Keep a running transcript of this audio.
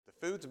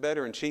food's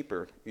better and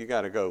cheaper, you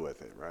got to go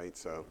with it, right?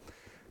 So,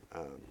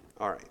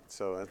 all right.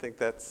 So I think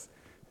that's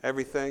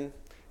everything.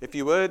 If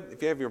you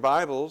have your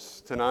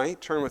Bibles tonight,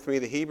 turn with me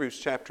to Hebrews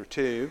chapter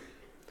 2.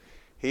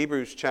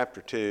 Hebrews chapter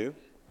 2.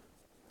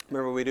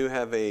 Remember, we do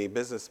have a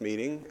business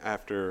meeting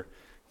after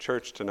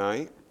church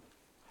tonight.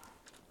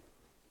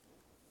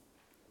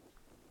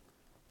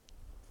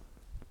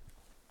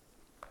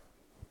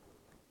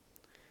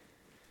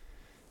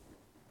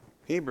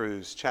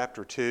 Hebrews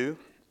chapter 2.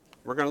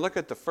 We're going to look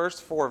at the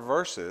first 4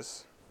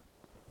 verses.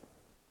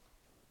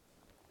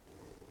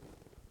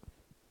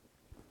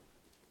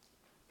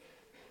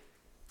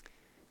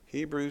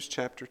 Hebrews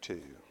chapter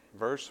 2,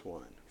 verse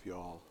 1, if you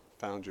all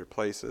found your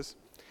places.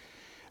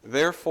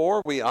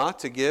 Therefore, we ought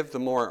to give the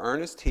more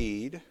earnest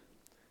heed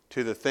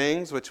to the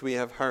things which we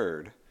have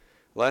heard,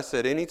 lest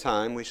at any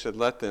time we should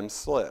let them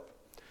slip.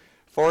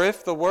 For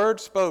if the word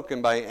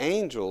spoken by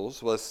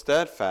angels was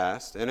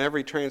steadfast, and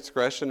every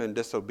transgression and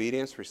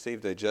disobedience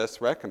received a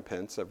just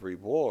recompense of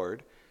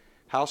reward,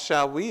 how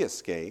shall we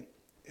escape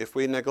if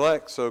we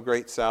neglect so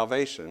great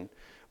salvation,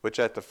 which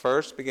at the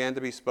first began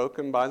to be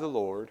spoken by the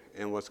Lord,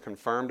 and was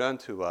confirmed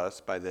unto us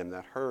by them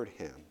that heard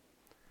him?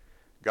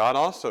 God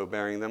also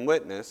bearing them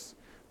witness,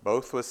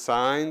 both with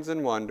signs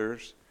and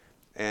wonders,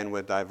 and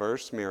with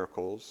diverse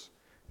miracles,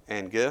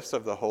 and gifts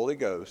of the Holy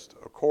Ghost,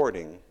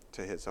 according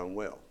to his own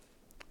will.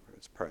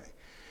 Let's pray.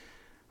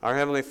 Our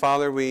Heavenly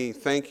Father, we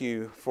thank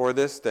you for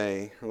this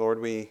day. Lord,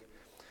 we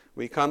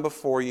come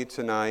before you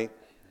tonight,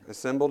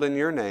 assembled in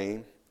your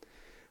name,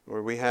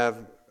 where we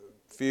have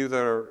few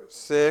that are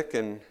sick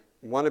and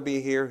want to be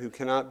here who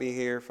cannot be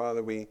here.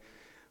 Father,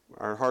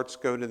 our hearts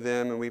go to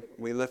them, and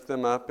we lift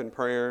them up in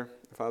prayer,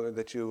 Father,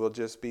 that you will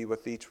just be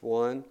with each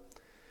one.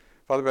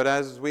 Father, but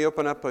as we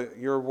open up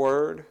your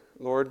word,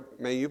 Lord,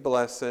 may you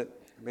bless it.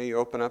 May you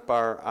open up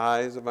our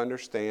eyes of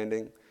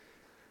understanding.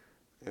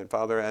 And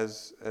Father,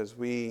 as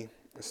we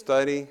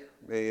study,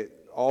 may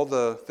all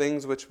the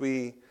things which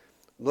we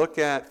look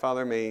at,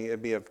 Father, may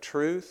it be of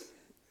truth.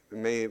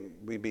 May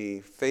we be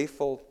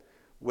faithful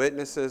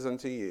witnesses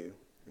unto you.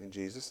 In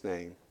Jesus'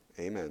 name,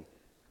 amen.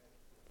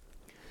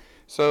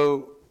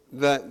 So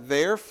that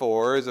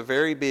therefore is a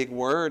very big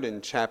word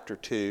in chapter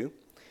 2.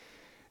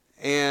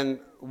 And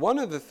one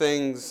of the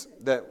things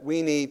that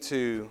we need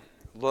to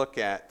look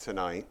at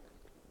tonight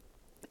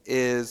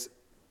is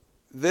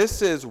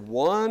this is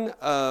one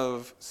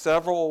of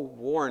several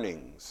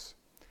warnings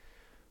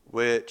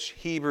which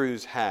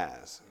Hebrews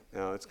has.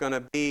 Now, it's going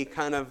to be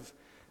kind of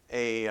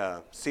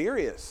a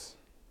serious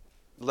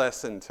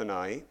lesson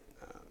tonight.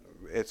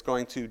 It's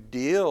going to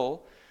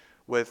deal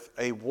with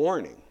a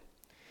warning.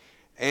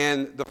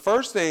 And the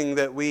first thing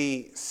that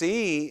we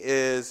see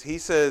is he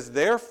says,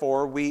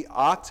 therefore, we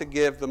ought to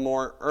give the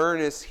more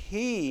earnest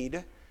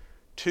heed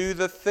to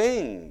the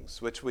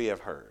things which we have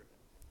heard.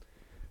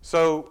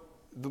 So,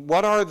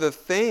 what are the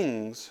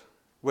things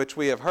which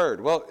we have heard?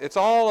 Well, it's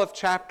all of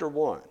chapter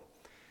 1.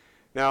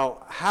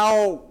 Now,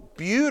 how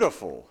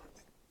beautiful.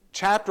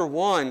 Chapter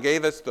 1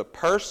 gave us the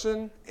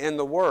person and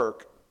the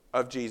work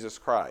of Jesus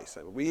Christ.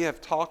 We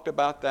have talked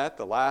about that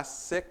the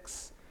last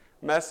 6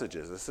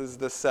 messages. This is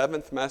the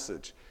 7th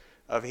message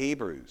of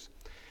Hebrews.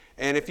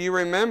 And if you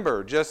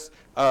remember, just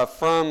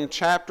from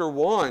chapter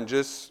 1,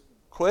 just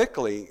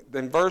quickly,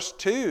 in verse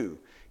 2,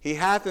 he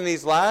hath in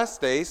these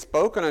last days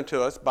spoken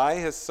unto us by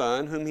his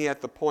Son, whom he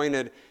hath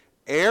appointed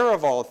heir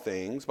of all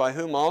things, by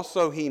whom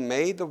also he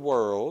made the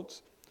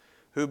worlds,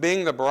 who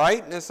being the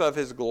brightness of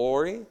his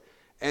glory,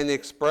 and the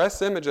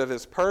express image of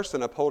his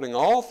person, upholding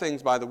all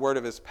things by the word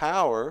of his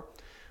power,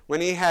 when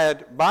he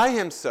had by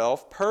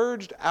himself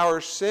purged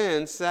our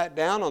sins, sat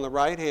down on the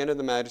right hand of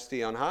the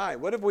Majesty on high.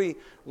 What have we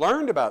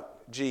learned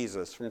about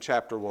Jesus from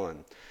chapter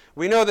 1?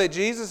 We know that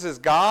Jesus is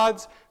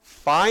God's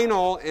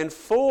final and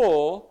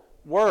full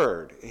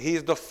word.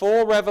 He's the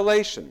full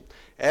revelation.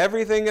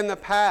 Everything in the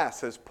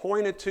past has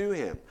pointed to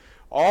him.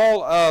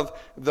 All of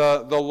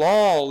the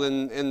law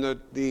and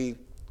the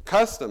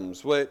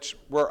customs which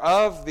were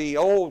of the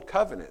old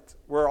covenant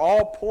were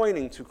all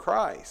pointing to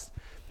Christ.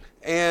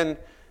 And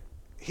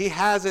he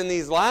has in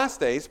these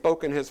last days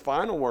spoken his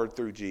final word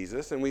through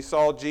Jesus, and we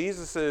saw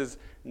Jesus'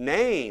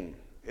 name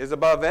is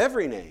above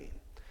every name,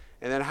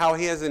 and then how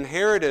he has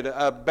inherited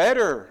a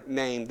better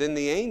name than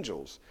the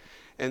angels.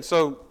 And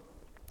so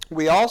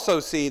we also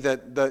see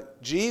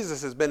that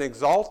Jesus has been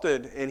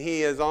exalted, and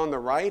he is on the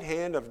right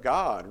hand of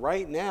God.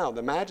 Right now,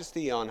 the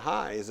Majesty on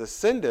high is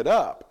ascended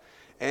up,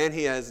 and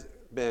he has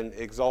been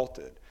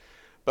exalted.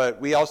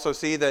 But we also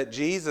see that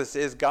Jesus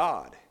is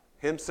God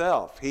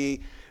himself.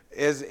 He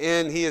has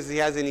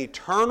an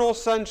eternal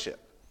sonship.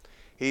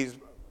 He's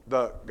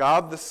the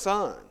God the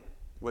Son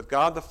with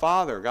God the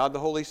Father, God the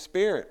Holy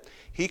Spirit.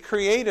 He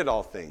created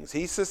all things.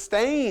 He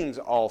sustains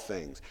all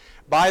things.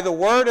 By the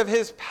word of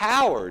his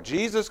power,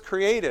 Jesus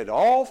created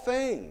all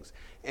things.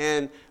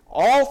 And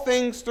all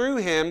things through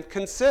him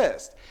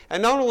consist.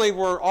 And not only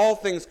were all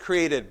things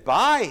created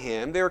by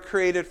him, they were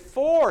created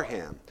for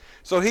him.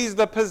 So he's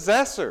the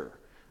possessor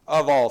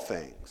of all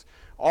things.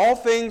 All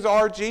things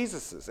are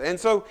Jesus's. And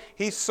so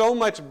he's so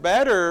much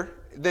better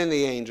than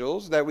the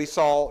angels that we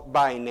saw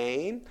by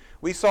name.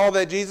 We saw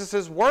that Jesus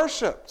is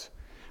worshipped.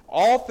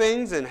 All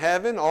things in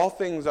heaven, all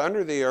things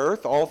under the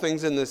earth, all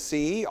things in the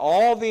sea,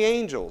 all the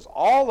angels,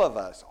 all of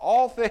us,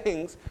 all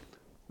things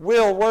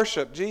will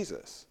worship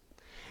Jesus.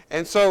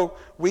 And so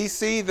we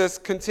see this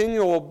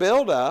continual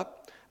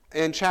buildup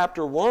in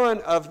chapter 1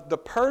 of the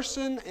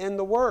person and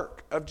the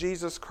work of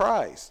Jesus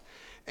Christ.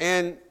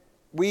 And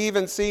we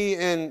even see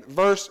in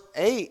verse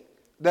 8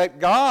 that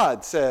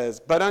God says,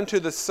 "But unto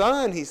the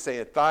Son he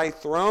saith, Thy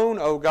throne,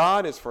 O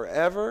God, is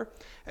forever.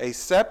 A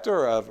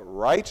scepter of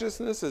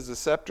righteousness is the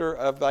scepter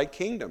of thy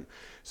kingdom."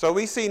 So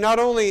we see not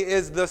only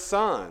is the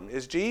Son,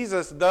 is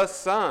Jesus the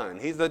Son.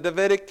 He's the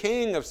Davidic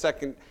king of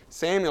 2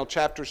 Samuel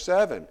chapter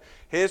 7.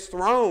 His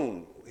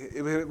throne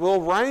it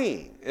will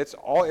reign.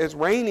 It's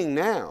reigning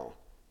now.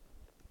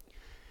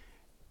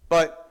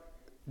 But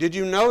did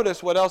you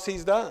notice what else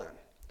he's done?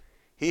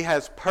 He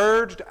has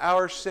purged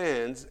our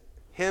sins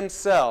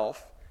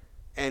himself,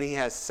 and he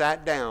has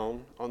sat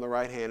down on the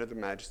right hand of the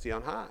Majesty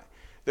on high.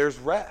 There's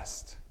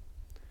rest.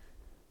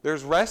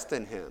 There's rest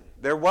in him.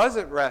 There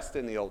wasn't rest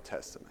in the Old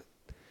Testament.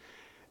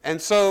 And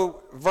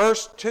so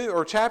verse 2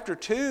 or chapter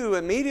 2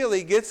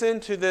 immediately gets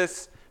into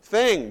this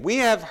thing. We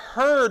have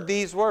heard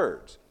these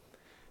words.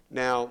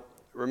 Now,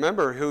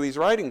 remember who he's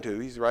writing to.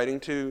 He's writing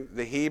to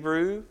the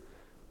Hebrew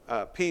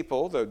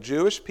people, the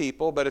Jewish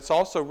people, but it's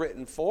also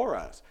written for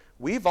us.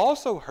 We've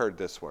also heard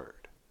this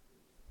word.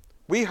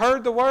 We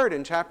heard the word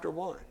in chapter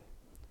 1.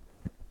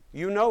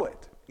 You know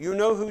it. You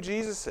know who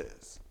Jesus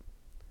is.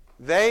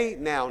 They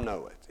now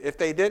know it. If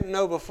they didn't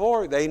know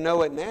before, they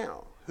know it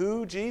now,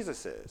 who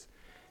Jesus is.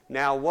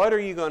 Now, what are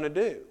you going to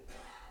do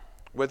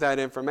with that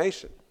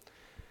information?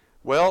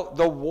 Well,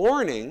 the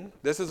warning,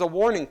 this is a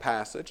warning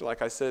passage.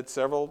 Like I said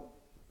several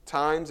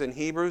times in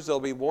Hebrews,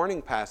 there'll be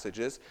warning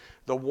passages.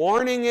 The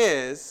warning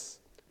is,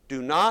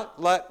 do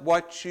not let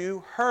what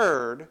you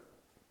heard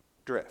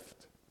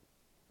drift.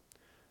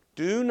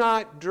 Do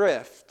not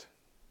drift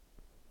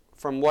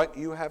from what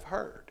you have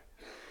heard.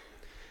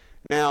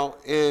 Now,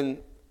 in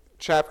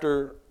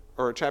chapter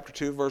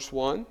 2, verse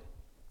 1,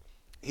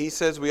 he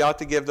says we ought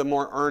to give the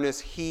more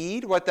earnest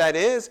heed. What that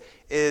is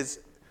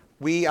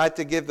we ought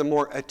to give the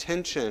more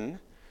attention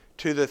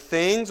to the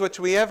things which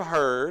we have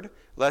heard,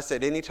 lest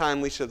at any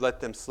time we should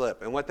let them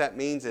slip. And what that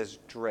means is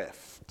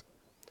drift.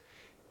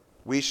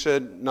 We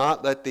should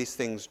not let these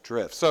things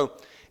drift. So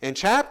in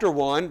chapter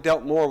 1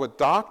 dealt more with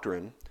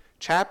doctrine.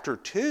 Chapter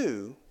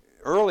 2,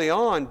 early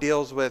on,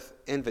 deals with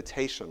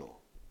invitational.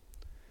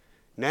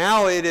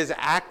 Now it is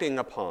acting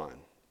upon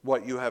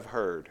what you have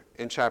heard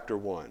in chapter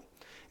 1.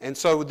 And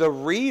so the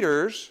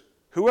readers,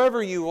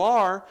 whoever you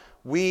are,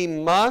 we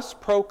must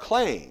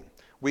proclaim.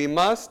 We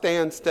must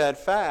stand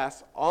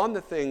steadfast on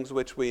the things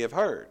which we have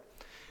heard.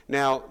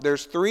 Now,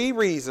 there's 3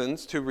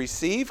 reasons to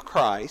receive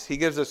Christ. He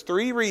gives us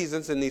 3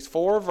 reasons in these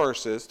 4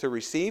 verses to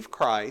receive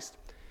Christ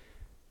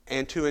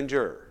and to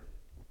endure,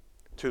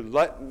 to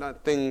let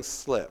not things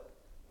slip.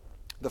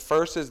 The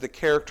first is the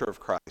character of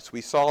Christ.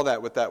 We saw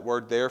that with that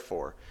word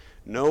therefore.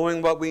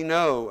 Knowing what we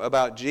know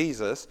about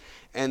Jesus.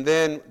 And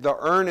then the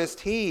earnest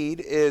heed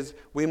is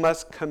we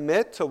must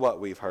commit to what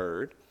we've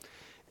heard.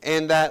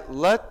 And that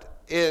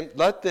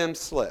let them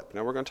slip.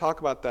 Now we're going to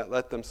talk about that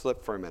let them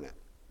slip for a minute.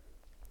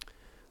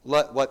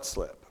 Let what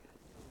slip?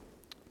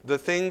 The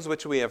things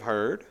which we have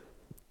heard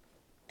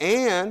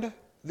and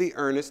the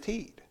earnest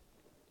heed.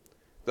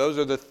 Those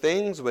are the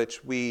things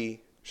which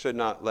we should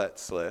not let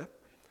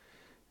slip.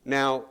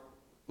 Now,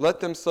 let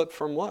them slip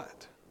from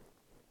what?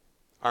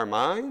 Our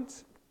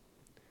minds?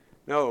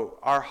 No,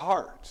 our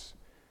hearts,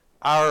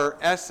 our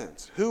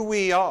essence, who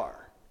we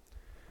are.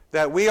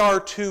 That we are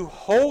to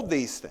hold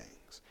these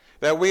things.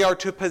 That we are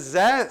to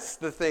possess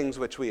the things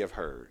which we have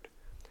heard.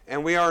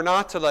 And we are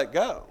not to let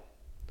go.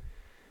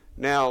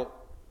 Now,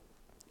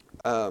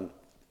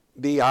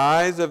 the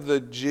eyes of the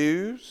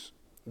Jews,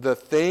 the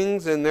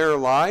things in their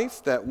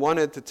life that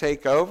wanted to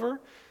take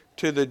over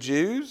to the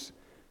Jews,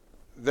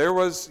 there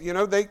was,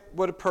 they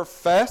would have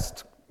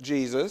professed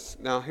Jesus.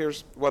 Now,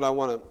 here's what I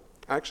want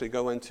to actually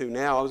go into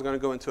now. I was going to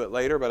go into it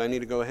later, but I need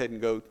to go ahead and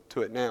go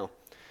to it now.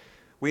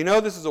 We know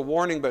this is a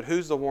warning, but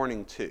who's the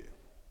warning to?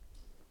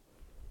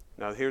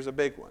 Now, here's a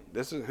big one.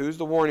 Who's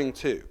the warning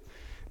to?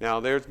 Now,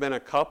 there's been a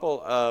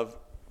couple of,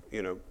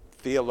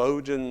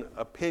 theologian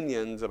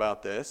opinions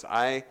about this.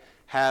 I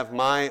have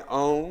my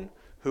own,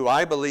 who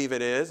I believe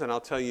it is, and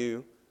I'll tell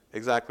you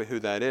exactly who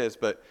that is.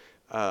 But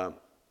the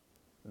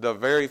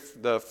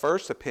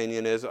first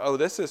opinion is,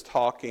 this is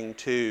talking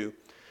to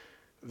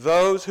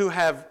those who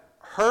have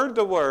heard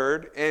the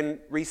word and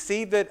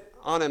received it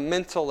on a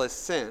mental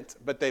assent,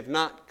 but they've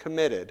not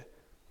committed.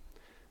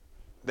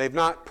 They've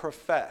not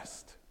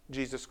professed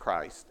Jesus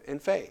Christ in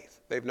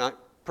faith. They've not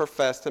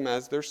professed him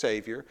as their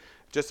Savior,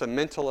 just a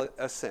mental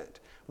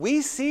assent.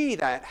 We see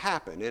that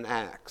happen in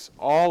Acts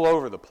all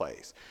over the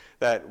place.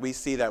 That we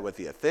see that with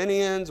the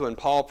Athenians when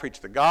Paul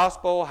preached the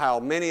gospel, how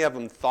many of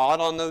them thought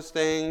on those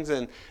things,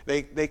 and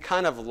they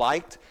kind of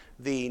liked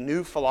the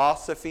new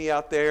philosophy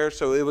out there,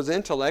 so it was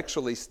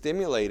intellectually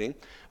stimulating.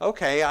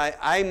 Okay,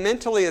 I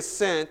mentally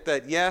assent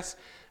that yes,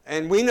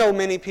 And we know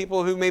many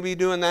people who may be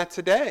doing that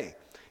today.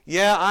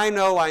 Yeah, I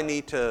know I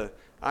need to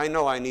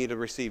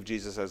receive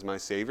Jesus as my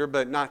Savior,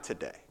 but not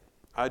today.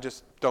 I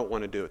just don't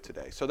want to do it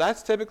today. So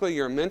that's typically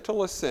your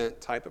mental assent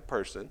type of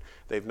person.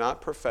 They've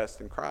not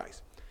professed in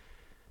Christ.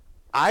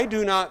 I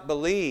do not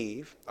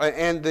believe,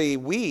 and the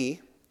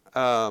we,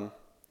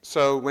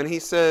 so when he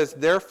says,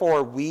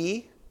 therefore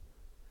we,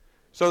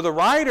 so the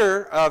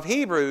writer of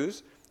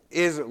Hebrews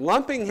is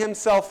lumping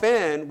himself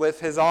in with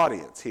his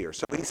audience here.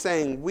 So he's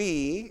saying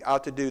we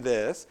ought to do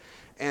this,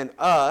 and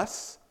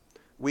us,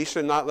 we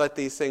should not let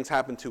these things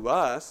happen to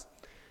us.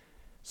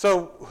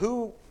 So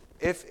who,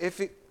 if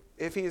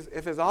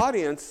his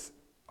audience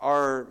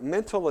are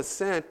mental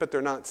assent, but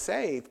they're not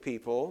saved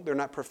people, they're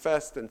not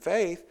professed in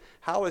faith,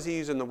 how is he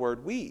using the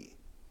word we?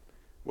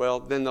 Well,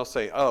 then they'll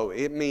say, oh,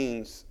 it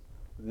means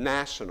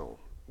national.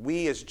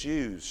 We as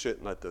Jews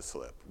shouldn't let this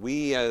slip.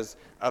 We as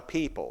a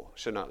people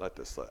should not let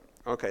this slip.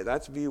 Okay,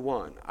 that's view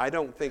one. I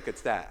don't think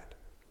it's that.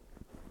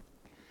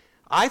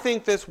 I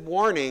think this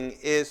warning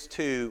is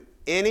to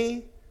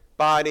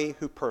anybody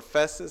who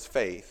professes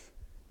faith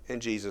in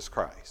Jesus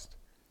Christ.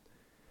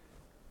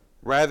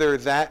 Whether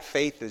that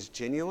faith is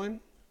genuine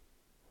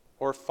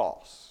or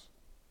false.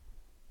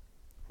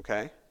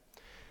 Okay?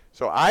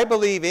 So I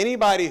believe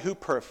anybody who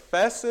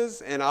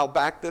professes, and I'll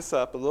back this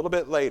up a little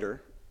bit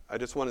later. I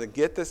just wanted to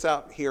get this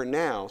out here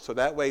now so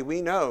that way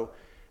we know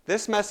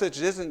this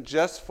message isn't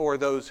just for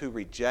those who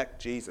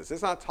reject Jesus.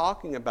 It's not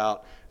talking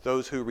about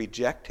those who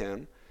reject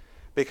him,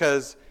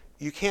 because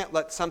you can't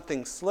let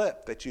something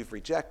slip that you've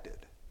rejected.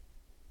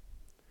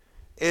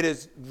 It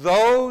is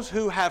those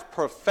who have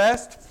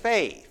professed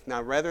faith.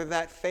 Now, whether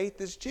that faith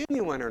is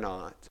genuine or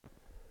not,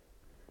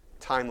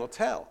 time will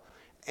tell.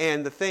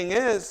 And the thing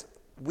is,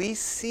 we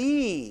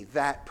see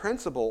that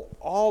principle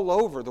all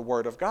over the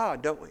Word of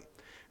God, don't we?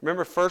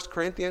 Remember 1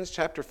 Corinthians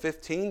chapter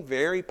 15,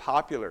 very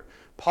popular.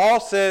 Paul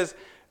says,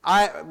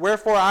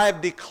 wherefore I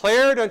have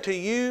declared unto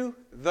you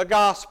the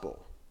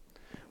gospel,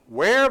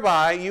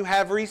 whereby you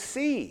have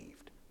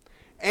received,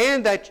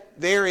 and that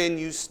therein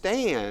you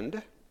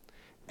stand,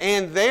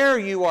 and there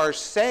you are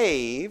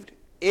saved,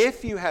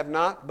 if you have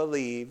not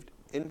believed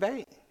in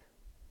vain.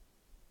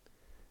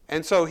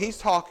 And so he's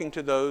talking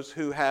to those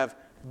who have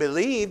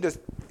believed,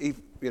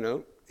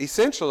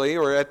 essentially,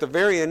 or at the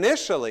very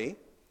initially,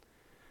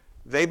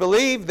 they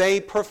believed, they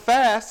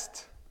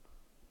professed,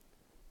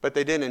 but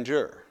they didn't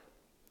endure.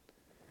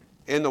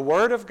 In the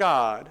Word of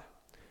God,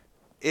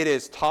 it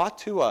is taught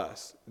to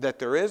us that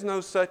there is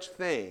no such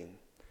thing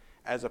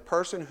as a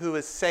person who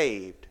is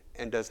saved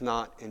and does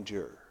not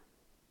endure.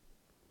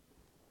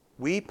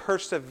 We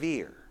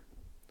persevere.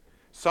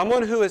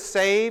 Someone who is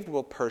saved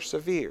will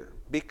persevere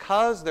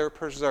because they're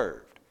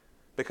preserved,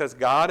 because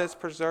God has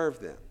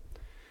preserved them.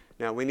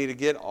 Now, we need to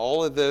get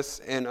all of this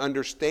and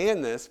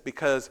understand this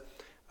because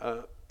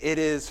it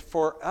is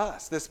for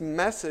us. This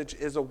message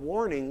is a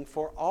warning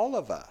for all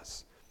of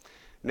us.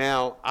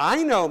 Now,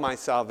 I know my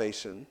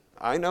salvation.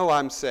 I know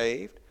I'm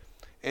saved.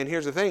 And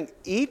here's the thing.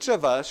 Each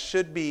of us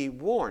should be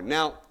warned.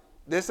 Now,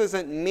 this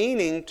isn't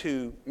meaning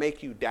to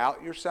make you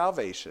doubt your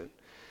salvation.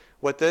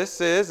 What this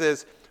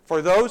is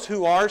for those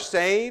who are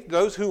saved,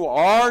 those who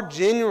are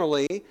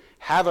genuinely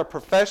have a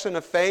profession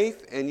of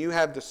faith, and you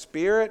have the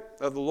Spirit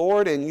of the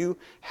Lord, and you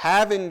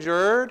have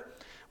endured,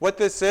 what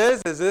this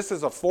is this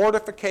is a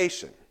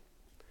fortification.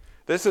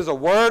 This is a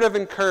word of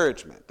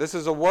encouragement. This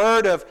is a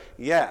word of,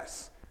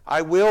 yes,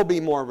 I will be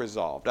more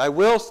resolved. I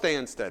will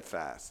stand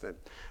steadfast.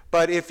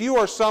 But if you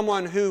are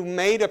someone who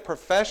made a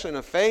profession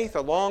of faith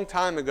a long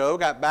time ago,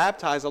 got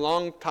baptized a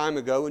long time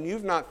ago, and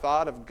you've not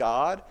thought of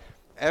God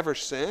ever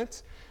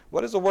since,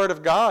 what does the Word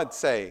of God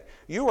say?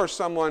 You are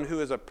someone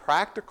who is a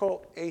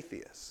practical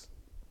atheist.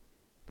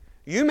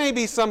 You may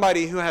be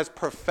somebody who has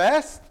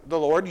professed the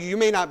Lord. You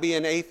may not be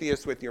an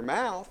atheist with your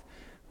mouth,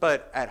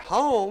 but at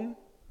home,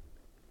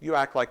 you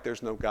act like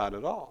there's no God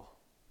at all.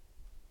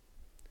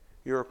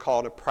 You're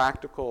called a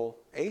practical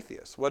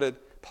atheist. What did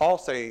Paul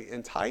say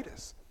in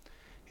Titus?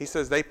 He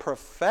says they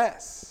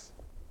profess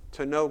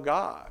to know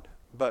God,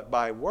 but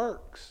by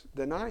works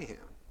deny him.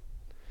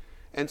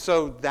 And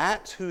so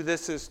that's who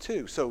this is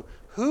to. So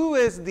who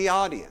is the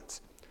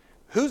audience?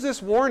 Who's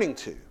this warning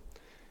to?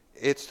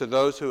 It's to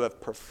those who have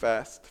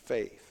professed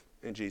faith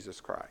in Jesus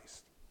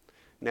Christ.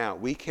 Now,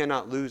 we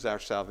cannot lose our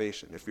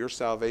salvation. If your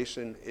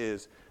salvation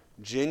is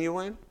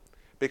genuine,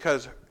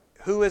 because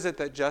who is it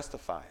that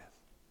justifieth?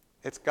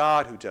 It's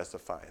God who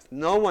justifieth.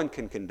 No one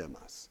can condemn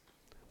us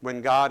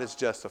when God has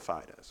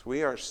justified us.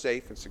 We are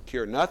safe and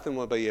secure. Nothing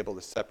will be able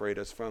to separate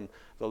us from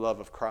the love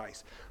of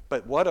Christ.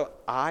 But what an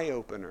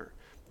eye-opener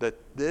that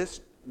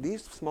these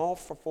small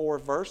 4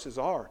 verses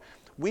are.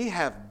 We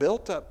have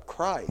built up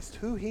Christ,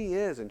 who he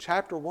is in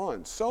chapter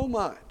 1, so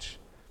much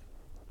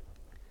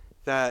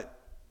that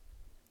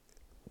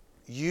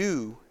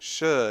you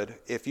should,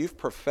 if you've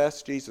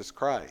professed Jesus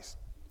Christ,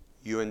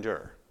 you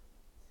endure.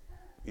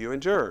 You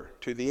endure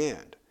to the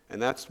end.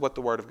 And that's what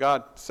the Word of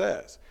God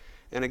says.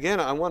 And again,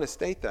 I want to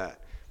state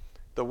that.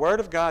 The Word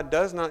of God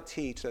does not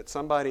teach that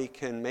somebody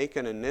can make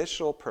an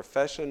initial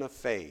profession of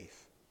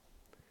faith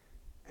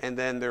and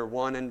then they're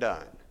one and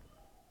done.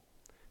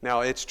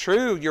 Now, it's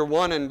true you're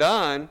one and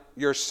done,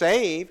 you're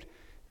saved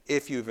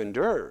if you've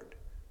endured,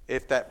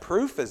 if that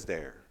proof is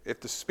there,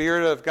 if the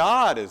Spirit of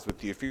God is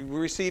with you, if you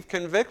receive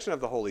conviction of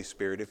the Holy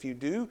Spirit, if you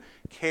do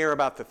care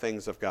about the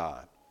things of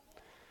God.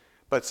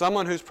 But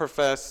someone who's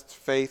professed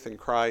faith in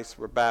Christ,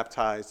 were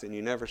baptized, and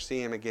you never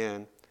see him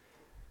again,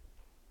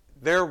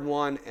 they're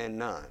one and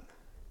none.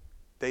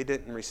 They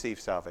didn't receive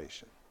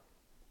salvation.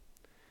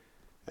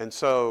 And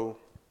so,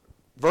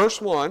 verse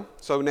 1,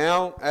 so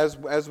now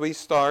as we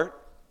start,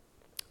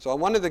 so I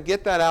wanted to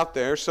get that out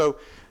there. So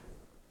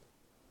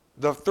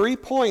the 3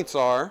 points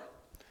are,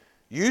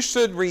 you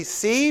should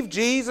receive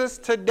Jesus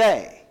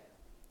today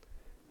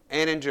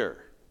and endure.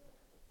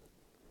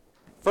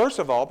 First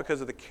of all, because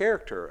of the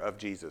character of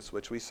Jesus,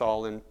 which we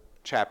saw in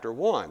chapter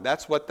 1.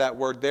 That's what that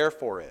word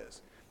therefore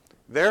is.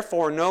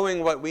 Therefore,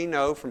 knowing what we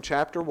know from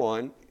chapter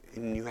 1,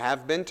 and you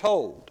have been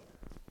told.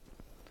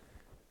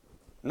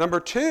 Number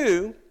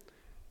 2,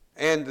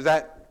 and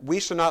that we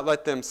should not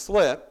let them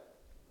slip.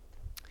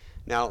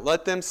 Now,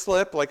 let them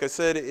slip, like I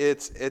said,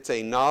 it's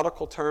a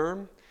nautical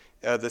term.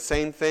 The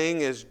same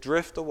thing as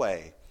drift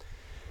away.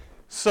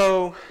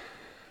 So,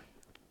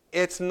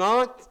 it's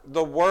not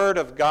the Word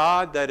of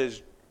God that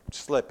is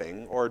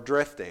slipping or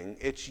drifting.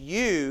 It's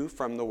you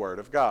from the Word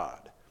of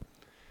God.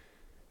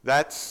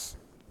 That's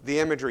the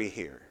imagery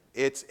here.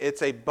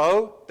 It's a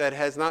boat that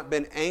has not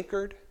been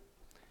anchored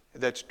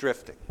that's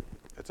drifting.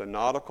 It's a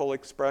nautical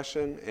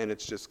expression, and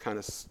it's just kind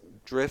of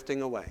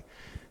drifting away.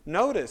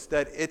 Notice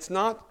that it's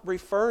not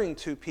referring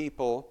to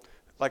people,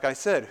 like I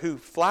said, who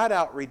flat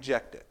out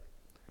reject it.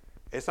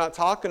 It's not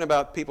talking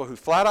about people who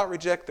flat out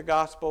reject the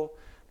gospel,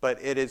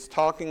 but it is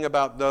talking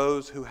about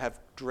those who have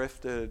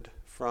drifted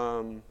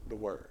from the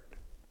Word.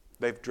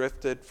 They've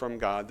drifted from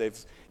God,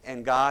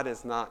 and God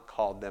has not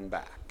called them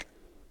back.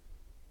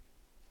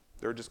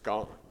 They're just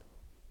gone.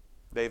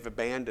 They've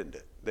abandoned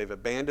it. They've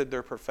abandoned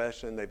their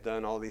profession. They've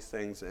done all these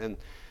things.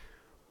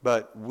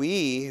 But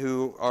we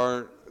who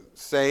are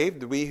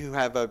saved, we who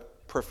have a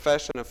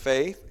profession of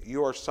faith,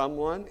 you are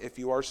someone, if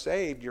you are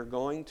saved, you're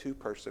going to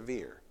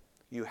persevere.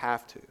 You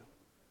have to.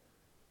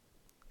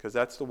 Because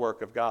that's the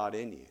work of God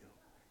in you.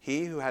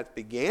 He who hath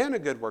began a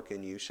good work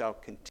in you shall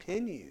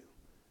continue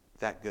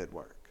that good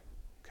work.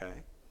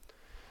 Okay?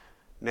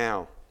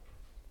 Now,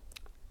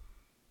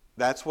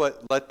 that's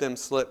what let them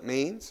slip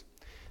means.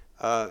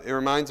 It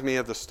reminds me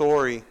of the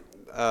story.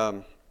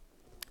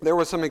 There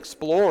were some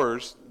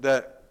explorers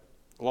that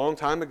a long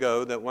time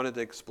ago that wanted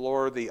to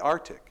explore the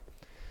Arctic.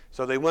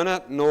 So they went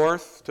up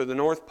north to the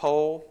North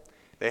Pole.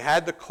 They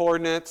had the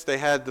coordinates. They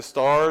had the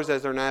stars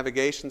as their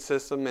navigation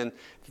system, and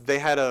they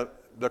had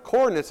the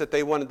coordinates that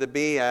they wanted to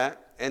be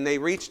at, and they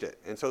reached it.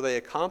 And so they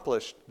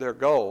accomplished their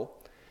goal.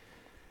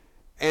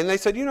 And they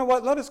said, you know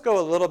what, let us go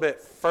a little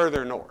bit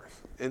further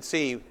north and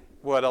see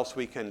what else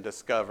we can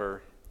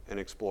discover and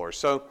explore.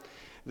 So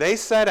they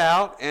set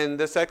out, and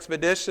this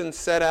expedition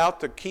set out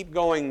to keep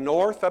going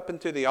north up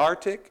into the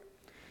Arctic,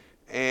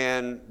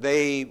 and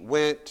they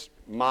went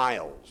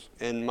miles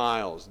and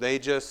miles. They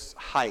just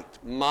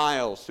hiked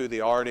miles through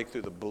the Arctic,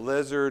 through the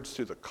blizzards,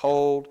 through the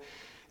cold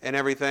and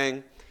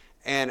everything.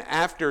 And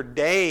after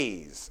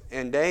days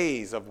and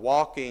days of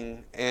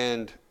walking,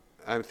 and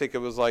I think it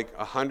was like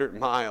 100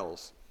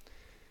 miles,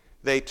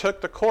 they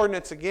took the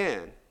coordinates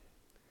again,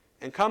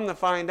 and come to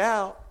find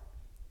out,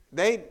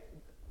 they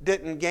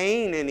didn't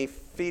gain any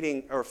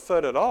feet or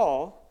foot at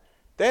all.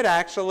 They'd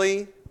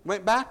actually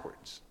went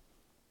backwards.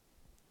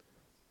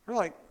 We're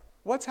like,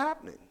 what's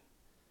happening?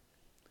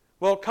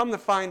 Well, come to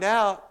find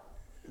out,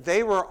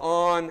 they were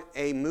on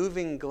a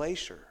moving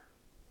glacier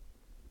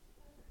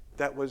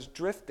that was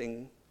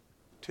drifting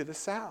to the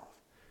south.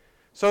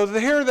 So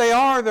here they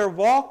are, they're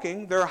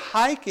walking, they're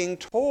hiking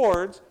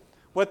towards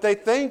what they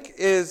think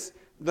is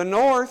the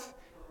north,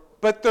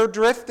 but they're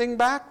drifting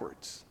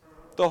backwards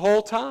the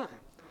whole time.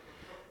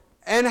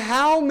 And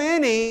how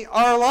many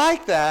are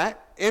like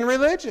that in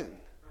religion?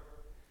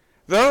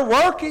 They're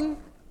working.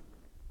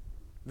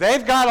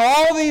 They've got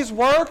all these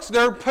works.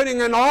 They're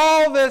putting in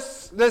all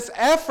this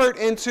effort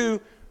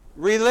into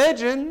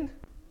religion,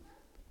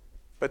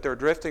 but they're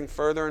drifting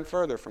further and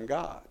further from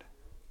God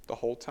the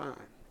whole time.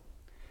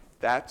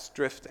 That's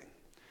drifting.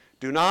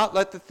 Do not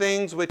let the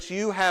things which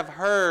you have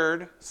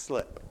heard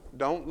slip.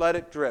 Don't let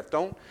it drift.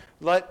 Don't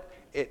let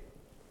it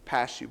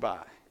pass you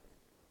by.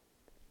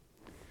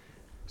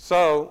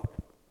 So,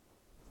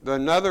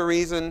 another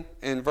reason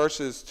in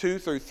verses 2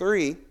 through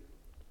 3,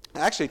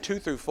 actually 2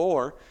 through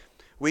 4,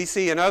 we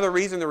see another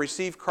reason to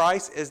receive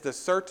Christ is the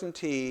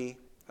certainty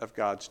of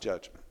God's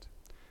judgment.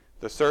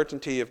 The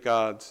certainty of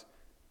God's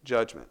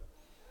judgment.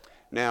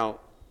 Now,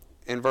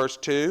 in verse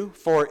 2,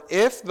 for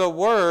if the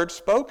word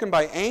spoken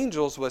by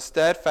angels was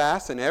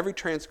steadfast, and every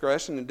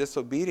transgression and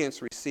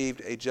disobedience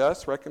received a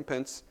just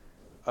recompense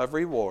of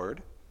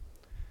reward.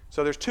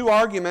 So there's two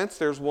arguments.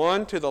 There's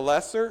one to the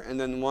lesser and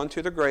then one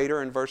to the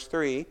greater in verse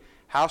 3.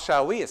 How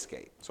shall we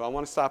escape? So I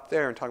want to stop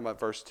there and talk about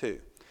verse 2,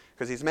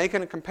 because he's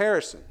making a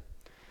comparison.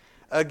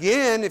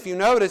 Again, if you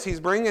notice, he's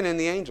bringing in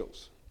the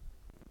angels.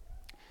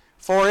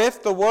 For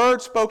if the word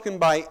spoken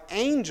by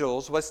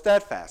angels was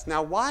steadfast.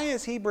 Now, why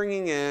is he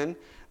bringing in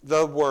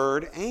the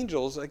word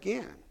angels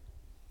again?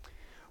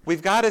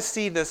 We've got to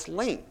see this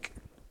link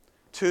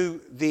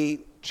to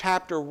the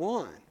chapter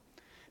 1.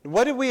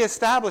 What did we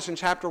establish in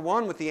chapter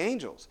 1 with the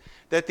angels?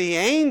 That the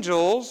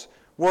angels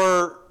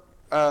were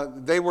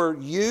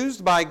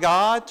used by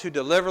God to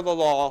deliver the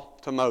law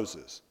to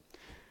Moses.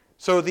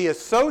 So the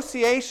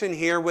association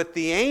here with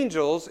the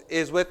angels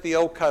is with the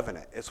Old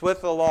Covenant. It's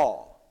with the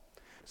law.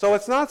 So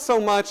it's not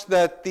so much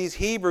that these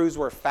Hebrews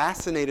were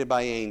fascinated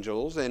by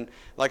angels. And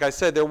like I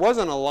said, there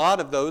wasn't a lot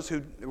of those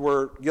who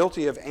were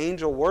guilty of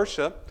angel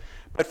worship.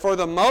 But for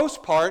the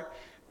most part,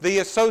 the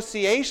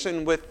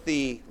association with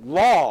the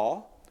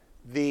law,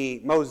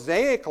 the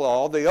Mosaic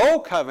law, the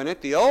Old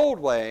Covenant, the old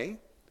way,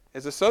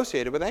 is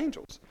associated with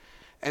angels.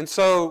 And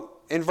so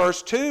in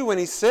verse 2, when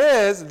he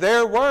says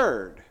their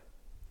word,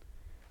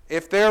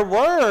 if their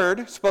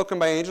word spoken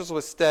by angels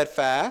was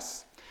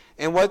steadfast,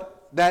 and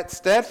what that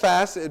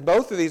steadfast,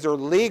 both of these are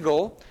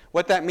legal,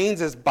 what that means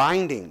is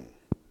binding.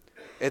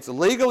 It's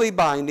legally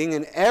binding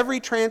in every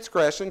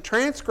transgression.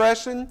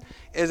 Transgression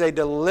is a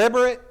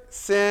deliberate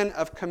sin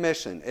of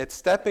commission. It's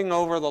stepping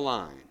over the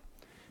line.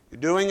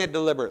 You're doing it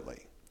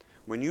deliberately.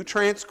 When you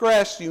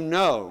transgress, you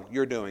know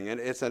you're doing it.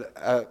 It's an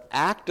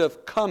act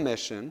of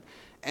commission.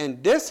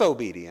 And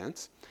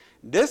disobedience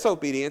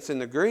in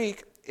the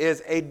Greek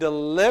is a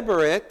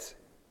deliberate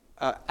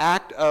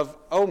act of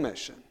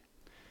omission.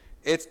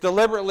 It's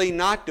deliberately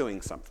not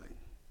doing something.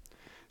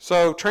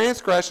 So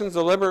transgression is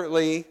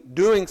deliberately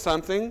doing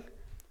something,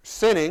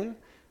 sinning,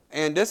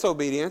 and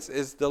disobedience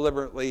is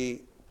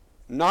deliberately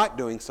not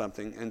doing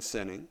something and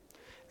sinning.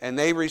 And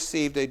they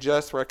received a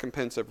just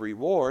recompense of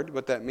reward.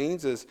 What that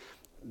means is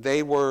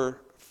they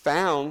were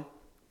found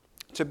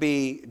to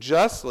be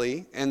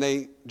justly, and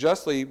they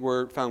justly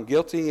were found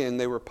guilty and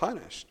they were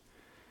punished.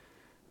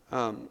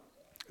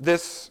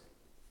 This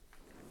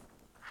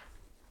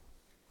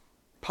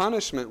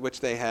punishment which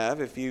they have,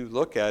 if you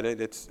look at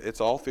it,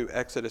 it's all through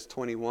Exodus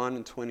 21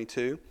 and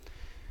 22.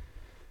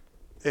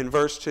 In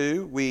verse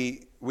 2,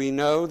 we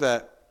know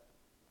that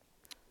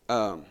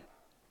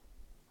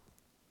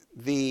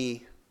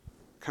the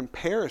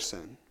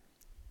comparison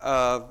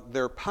of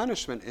their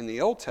punishment in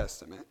the Old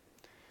Testament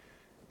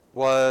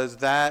was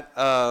that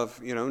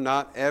of,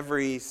 not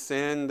every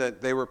sin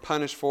that they were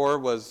punished for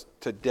was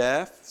to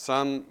death.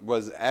 Some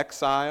was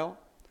exile.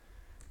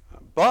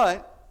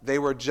 But they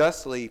were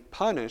justly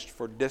punished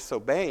for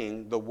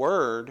disobeying the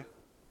word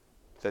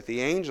that the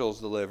angels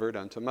delivered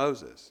unto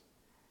Moses.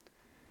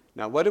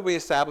 Now, what did we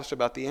establish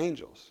about the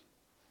angels?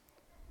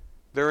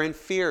 They're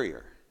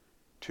inferior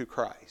to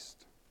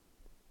Christ.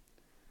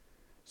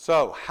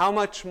 So, how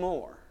much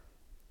more?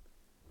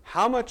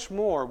 How much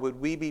more would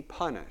we be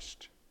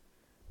punished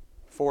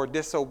for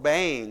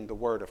disobeying the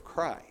word of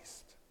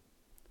Christ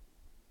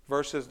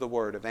versus the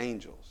word of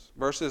angels,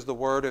 versus the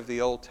word of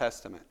the Old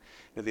Testament?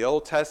 In the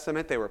Old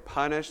Testament, they were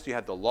punished. You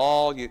had the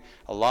law.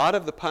 A lot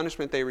of the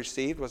punishment they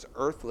received was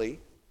earthly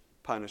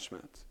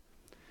punishment.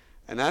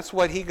 And that's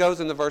what he goes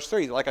into verse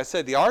 3. Like I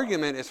said, the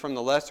argument is from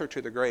the lesser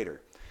to the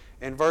greater.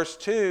 In verse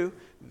 2,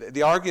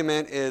 the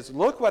argument is,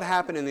 look what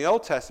happened in the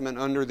Old Testament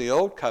under the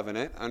Old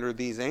Covenant, under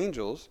these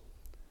angels.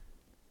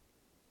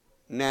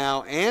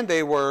 Now, and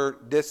they were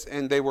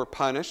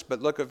punished,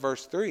 but look at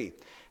verse 3.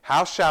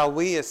 How shall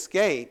we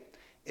escape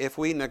if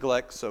we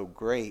neglect so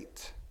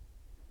great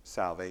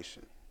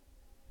salvation?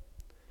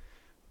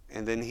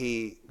 And then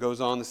he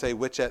goes on to say,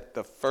 which at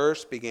the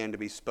first began to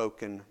be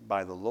spoken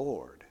by the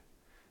Lord,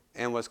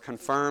 and was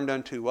confirmed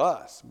unto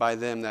us by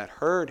them that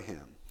heard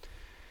him.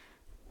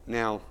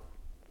 Now,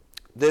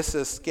 this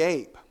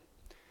escape,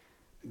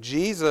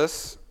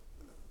 Jesus,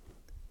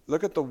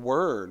 look at the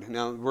word.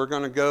 Now, we're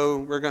going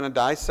to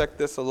dissect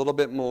this a little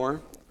bit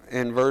more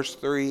in verse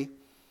 3.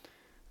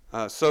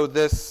 So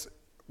this,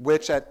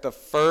 which at the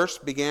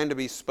first began to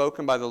be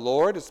spoken by the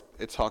Lord,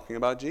 it's talking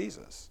about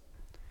Jesus.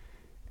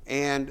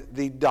 And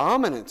the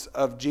dominance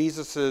of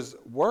Jesus'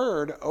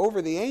 word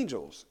over the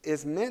angels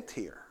is meant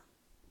here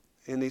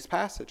in these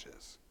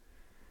passages.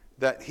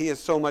 That he is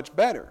so much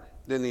better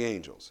than the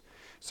angels.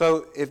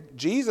 So if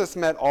Jesus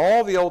met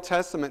all the Old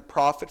Testament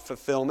prophet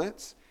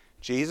fulfillments,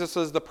 Jesus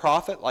was the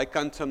prophet like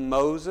unto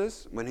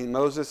Moses, when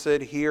Moses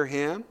said, hear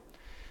him.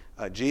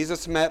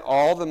 Jesus met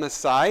all the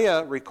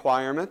Messiah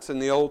requirements in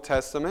the Old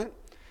Testament,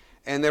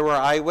 and there were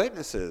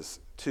eyewitnesses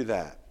to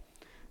that.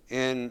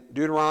 In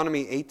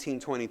Deuteronomy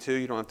 18:22,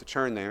 you don't have to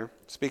turn there,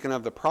 speaking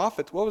of the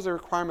prophets, what was the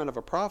requirement of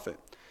a prophet?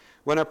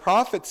 When a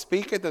prophet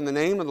speaketh in the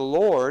name of the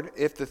Lord,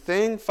 if the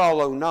thing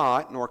follow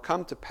not, nor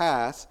come to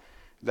pass,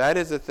 that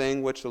is a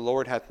thing which the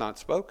Lord hath not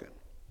spoken.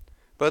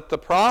 But the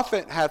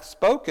prophet hath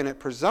spoken it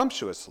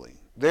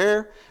presumptuously.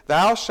 There,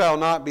 thou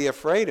shalt not be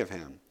afraid of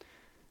him.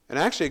 And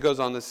actually it goes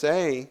on to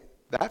say,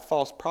 that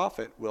false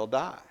prophet will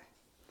die.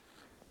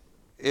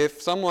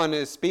 If someone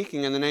is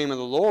speaking in the name of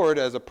the Lord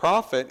as a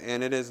prophet,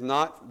 and it is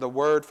not the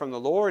word from the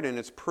Lord, and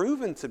it's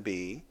proven to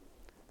be,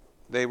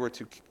 they were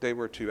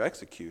to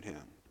execute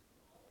him.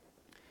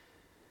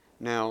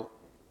 Now,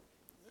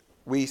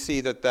 we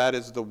see that that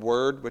is the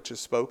word which is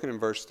spoken in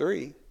verse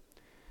 3.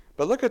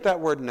 But look at that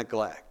word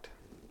neglect.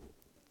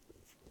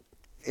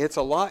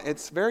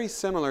 It's very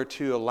similar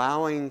to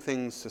allowing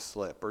things to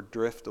slip or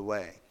drift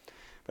away.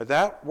 But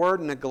that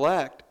word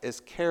neglect is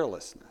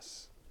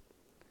carelessness.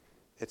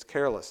 It's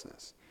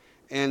carelessness.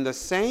 And the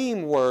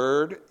same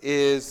word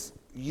is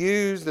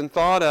used and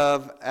thought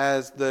of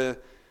as the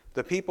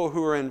people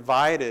who were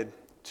invited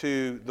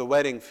to the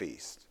wedding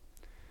feast.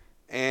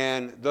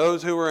 And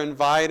those who were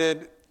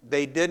invited,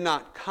 they did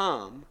not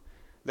come.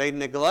 They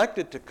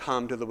neglected to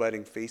come to the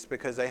wedding feast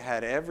because they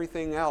had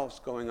everything else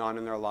going on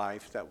in their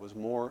life that was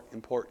more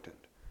important.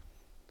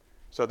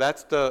 So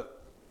that's the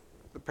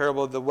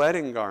parable of the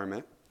wedding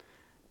garment.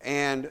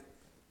 And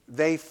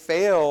they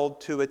failed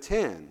to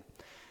attend.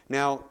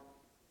 Now,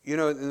 you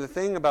know, the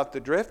thing about the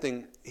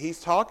drifting,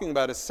 he's talking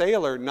about a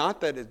sailor, not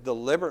that it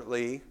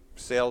deliberately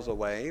sails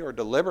away or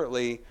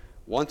deliberately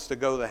wants to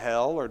go to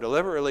hell or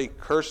deliberately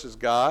curses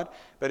God,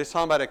 but he's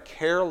talking about a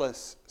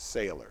careless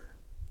sailor.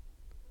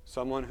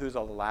 Someone who's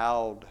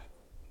allowed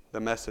the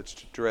message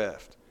to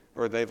drift,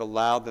 or they've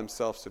allowed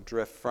themselves to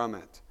drift from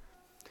it.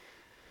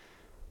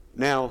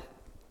 Now,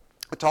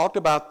 I talked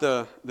about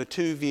the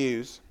two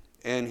views,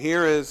 and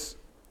here is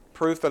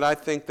proof that I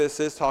think this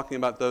is talking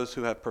about those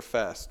who have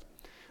professed.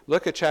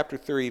 Look at chapter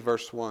 3,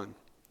 verse 1.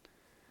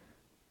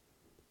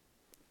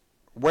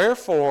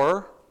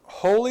 Wherefore,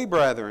 holy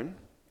brethren,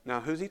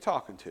 now who's he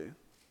talking to?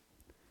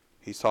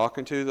 He's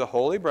talking to the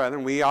holy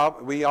brethren. We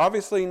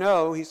obviously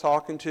know he's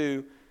talking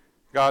to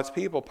God's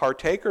people,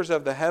 partakers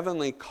of the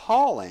heavenly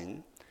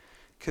calling.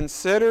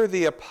 Consider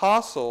the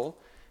apostle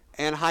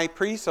and high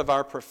priest of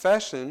our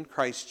profession,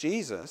 Christ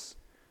Jesus,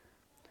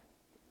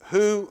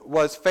 who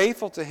was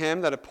faithful to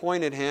him that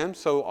appointed him,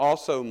 so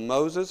also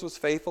Moses was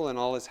faithful in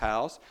all his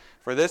house.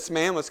 For this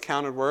man was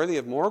counted worthy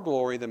of more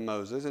glory than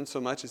Moses,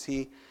 insomuch as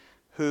he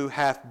who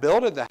hath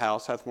builded the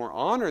house hath more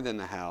honor than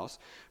the house.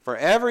 For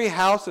every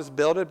house is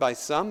builded by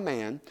some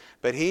man,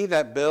 but he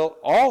that built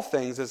all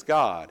things is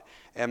God.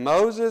 And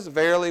Moses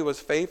verily was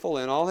faithful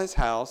in all his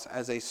house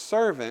as a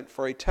servant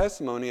for a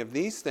testimony of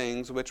these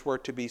things which were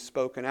to be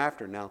spoken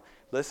after. Now,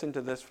 listen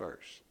to this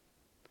verse.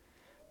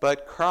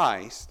 But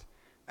Christ,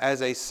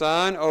 as a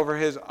son over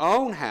his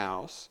own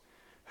house,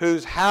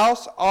 whose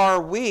house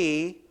are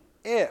we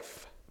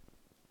if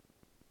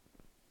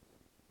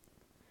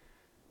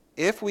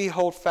we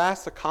hold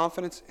fast the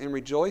confidence and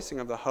rejoicing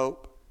of the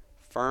hope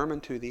firm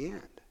unto the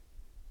end.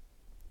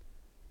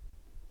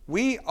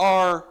 We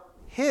are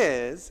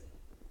his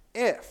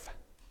if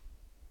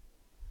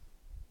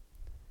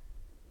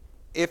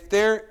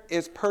there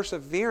is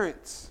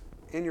perseverance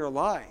in your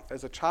life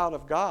as a child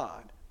of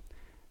God,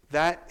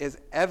 that is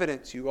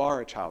evidence you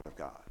are a child of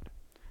God.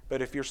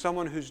 But if you're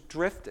someone who's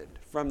drifted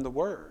from the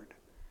Word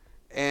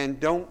and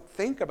don't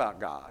think about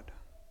God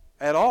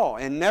at all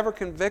and never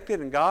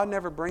convicted and God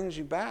never brings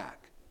you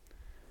back,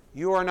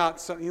 you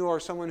are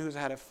someone who's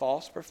had a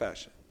false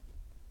profession.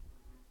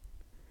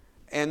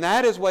 And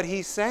that is what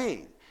he's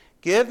saying.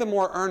 Give the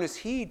more earnest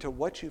heed to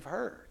what you've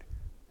heard.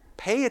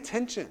 Pay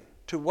attention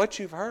to what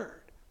you've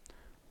heard.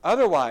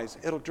 Otherwise,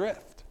 it'll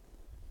drift.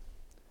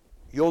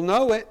 You'll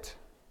know it,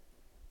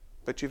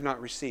 but you've not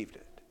received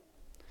it.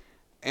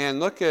 And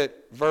look at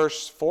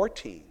verse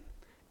 14.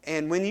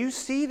 And when you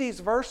see these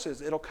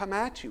verses, it'll come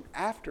at you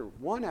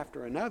one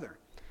after another.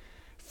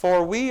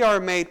 For we are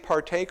made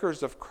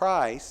partakers of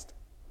Christ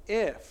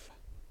if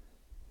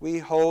we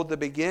hold the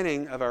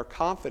beginning of our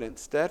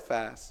confidence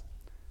steadfast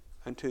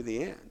unto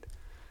the end.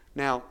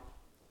 Now,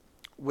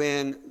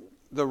 when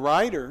the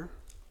writer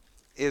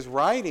is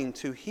writing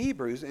to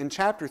Hebrews in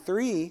chapter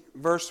 3,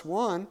 verse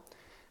 1,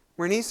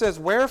 when he says,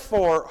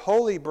 wherefore,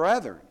 holy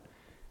brethren,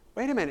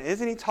 wait a minute,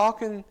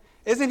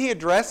 isn't he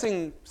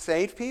addressing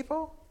saved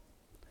people?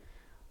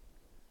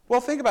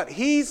 Well, think about it.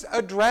 He's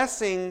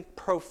addressing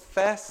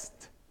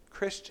professed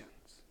Christians.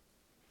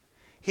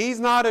 He's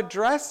not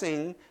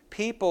addressing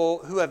people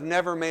who have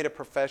never made a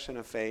profession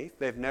of faith.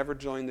 They've never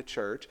joined the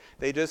church.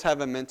 They just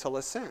have a mental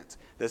assent.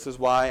 This is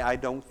why I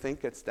don't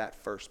think it's that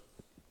first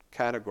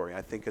category.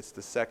 I think it's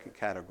the second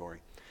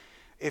category.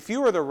 If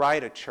you were to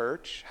write a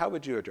church, how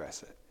would you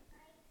address it?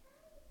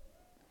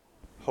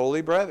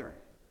 Holy brethren,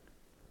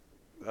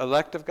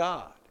 elect of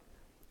God.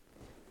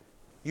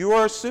 You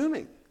are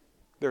assuming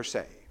they're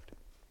saved.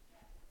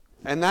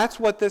 And that's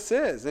what this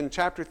is. In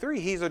chapter 3,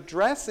 he's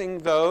addressing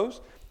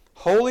those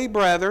holy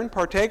brethren,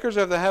 partakers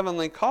of the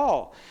heavenly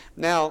call.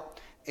 Now,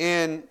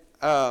 in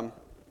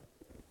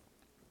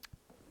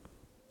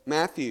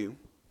Matthew,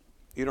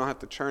 you don't have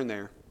to turn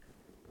there.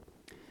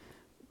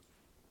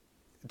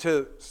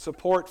 To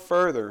support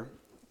further,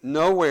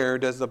 nowhere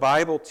does the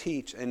Bible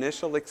teach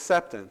initial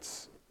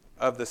acceptance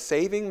of the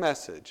saving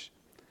message,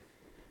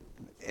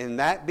 and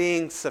that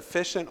being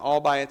sufficient all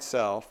by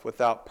itself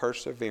without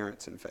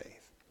perseverance in faith.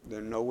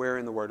 There's nowhere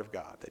in the Word of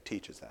God that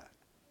teaches that.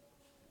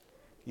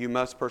 You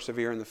must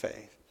persevere in the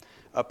faith.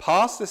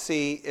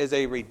 Apostasy is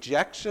a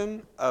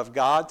rejection of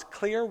God's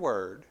clear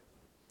word,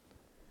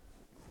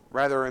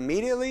 rather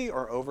immediately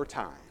or over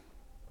time.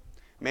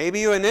 Maybe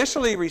you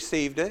initially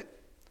received it,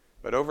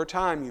 But over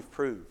time, you've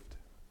proved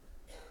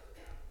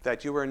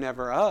that you were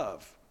never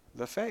of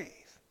the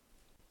faith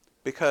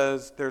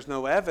because there's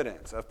no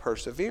evidence of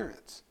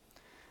perseverance.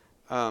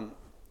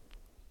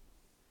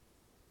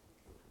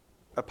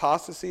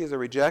 Apostasy is a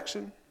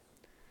rejection.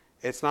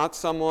 It's not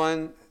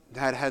someone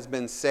that has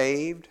been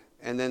saved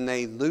and then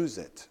they lose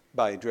it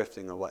by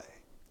drifting away.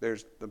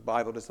 The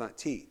Bible does not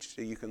teach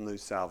that you can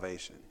lose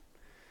salvation.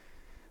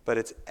 But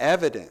it's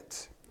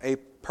evident. A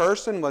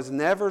person was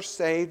never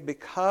saved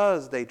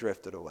because they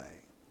drifted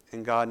away,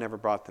 and God never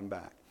brought them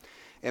back.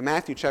 In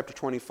Matthew chapter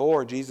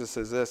 24, Jesus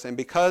says this, "And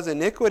because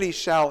iniquity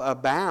shall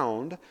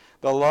abound,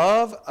 the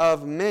love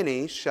of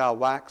many shall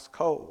wax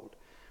cold.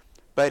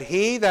 But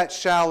he that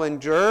shall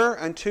endure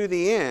unto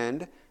the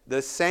end,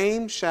 the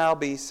same shall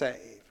be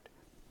saved."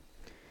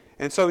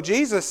 And so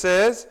Jesus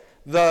says,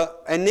 the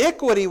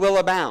iniquity will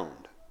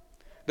abound.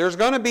 There's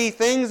going to be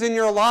things in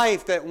your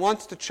life that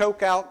wants to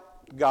choke out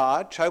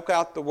God, choke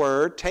out the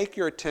Word, take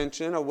your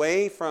attention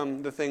away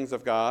from the things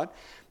of God.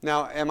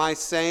 Now, am I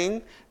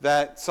saying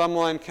that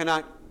someone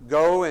cannot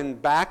go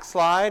and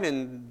backslide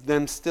and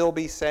them still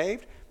be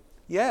saved?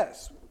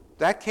 Yes,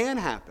 that can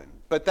happen.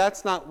 But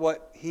that's not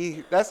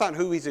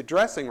who he's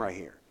addressing right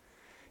here.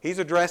 He's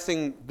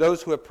addressing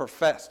those who have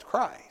professed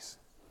Christ.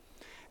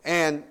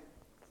 And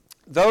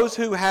those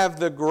who have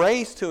the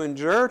grace to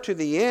endure to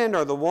the end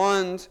are the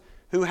ones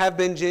who have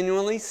been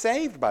genuinely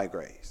saved by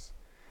grace.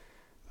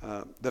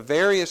 The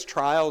various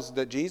trials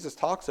that Jesus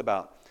talks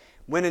about.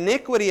 When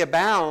iniquity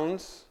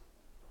abounds,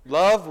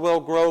 love will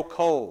grow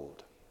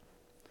cold.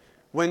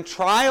 When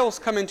trials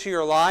come into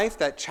your life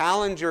that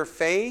challenge your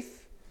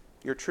faith,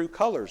 your true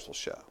colors will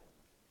show.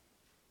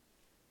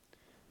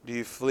 Do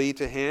you flee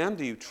to Him?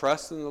 Do you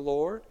trust in the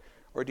Lord?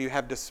 Or do you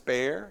have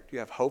despair? Do you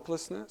have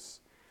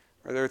hopelessness?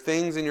 Are there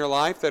things in your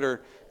life that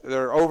are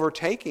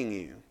overtaking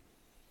you?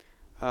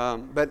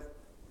 But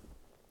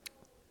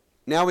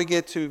now we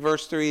get to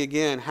verse 3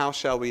 again. How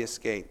shall we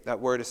escape? That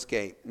word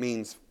escape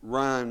means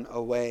run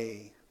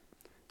away,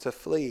 to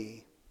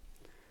flee.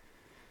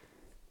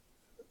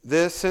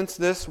 Since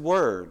this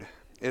word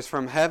is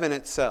from heaven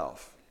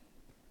itself,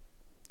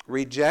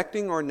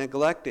 rejecting or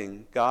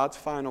neglecting God's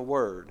final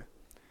word,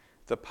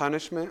 the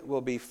punishment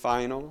will be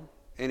final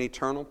and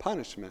eternal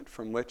punishment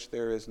from which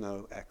there is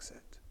no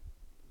exit.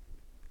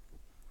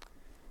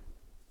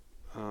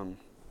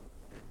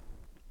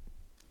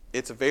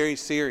 It's a very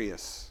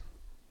serious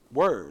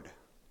word.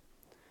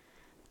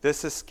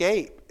 This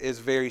escape is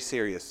very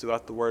serious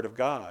throughout the Word of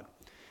God.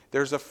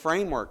 There's a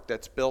framework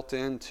that's built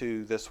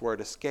into this word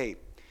escape.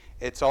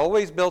 It's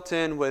always built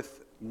in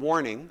with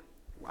warning.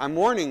 I'm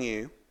warning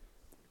you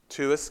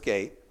to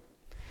escape.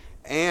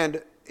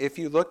 And if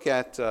you look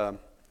at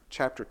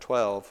chapter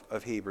 12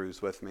 of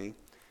Hebrews with me,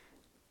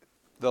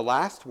 the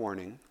last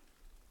warning,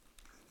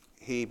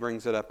 he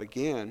brings it up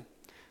again.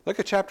 Look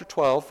at chapter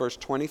 12, verse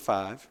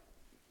 25.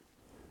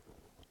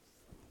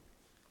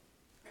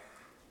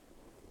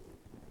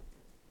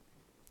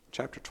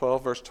 Chapter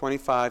 12, verse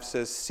 25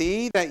 says,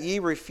 "See that ye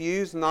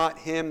refuse not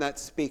him that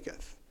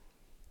speaketh.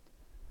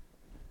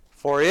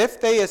 For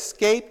if they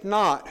escaped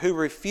not who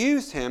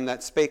refused him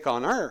that spake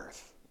on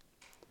earth,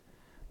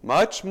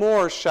 much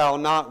more shall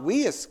not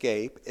we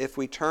escape if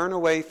we turn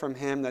away from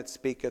him that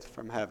speaketh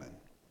from heaven,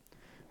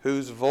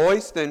 whose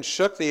voice then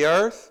shook the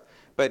earth,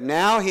 but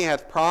now he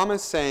hath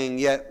promised, saying,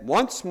 Yet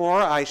once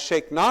more I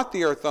shake not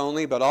the earth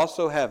only, but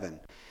also heaven.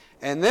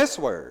 And this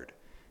word,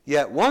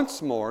 yet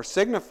once more,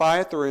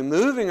 signifieth the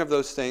removing of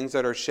those things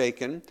that are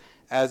shaken,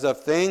 as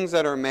of things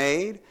that are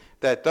made,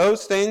 that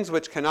those things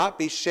which cannot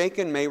be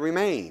shaken may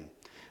remain.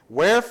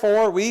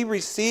 Wherefore, we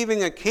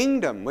receiving a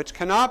kingdom which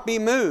cannot be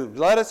moved,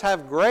 let us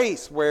have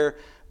grace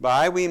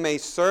whereby we may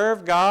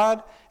serve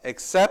God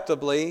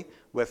acceptably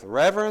with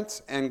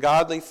reverence and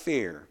godly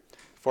fear.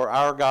 For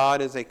our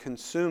God is a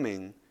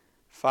consuming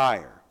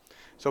fire."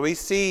 So we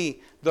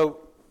see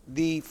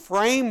the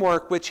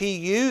framework which he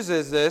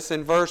uses this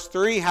in verse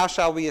 3, how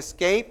shall we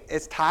escape,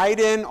 is tied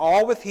in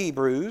all with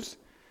Hebrews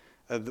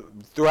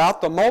throughout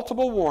the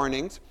multiple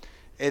warnings.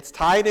 It's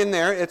tied in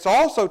there. It's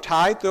also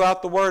tied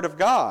throughout the Word of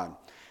God.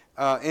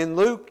 In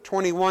Luke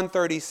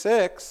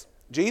 21:36,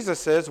 Jesus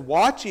says,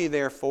 "Watch ye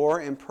therefore,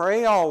 and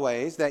pray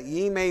always, that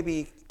ye may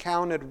be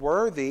counted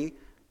worthy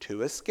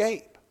to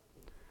escape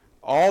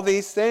all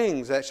these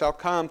things that shall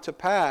come to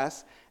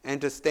pass, and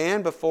to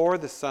stand before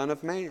the Son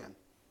of Man."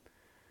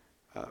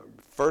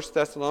 1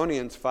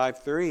 Thessalonians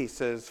 5:3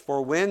 says,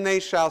 "For when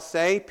they shall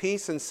say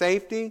peace and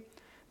safety,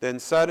 then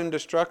sudden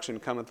destruction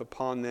cometh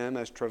upon them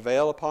as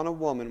travail upon a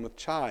woman with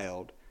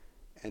child,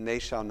 and they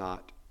shall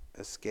not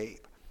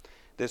escape."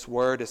 This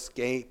word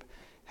escape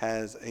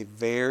has a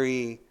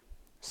very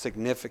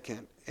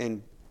significant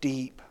and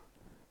deep,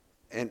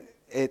 and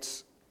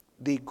it's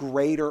the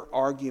greater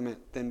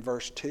argument than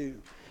verse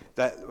 2,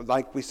 that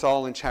like we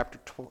saw in chapter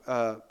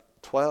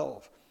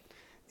 12.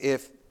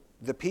 If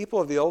the people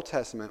of the Old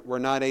Testament were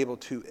not able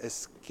to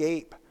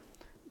escape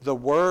the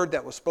word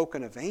that was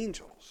spoken of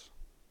angels,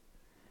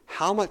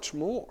 how much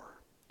more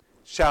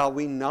shall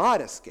we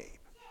not escape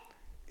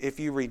if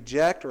you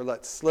reject or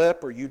let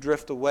slip or you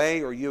drift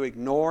away or you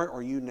ignore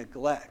or you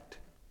neglect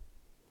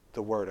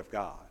the Word of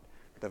God.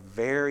 The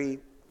very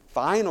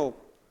final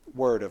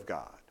Word of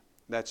God.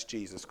 That's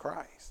Jesus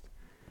Christ.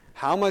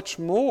 How much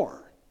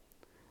more?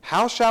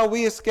 How shall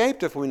we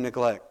escape if we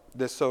neglect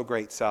this so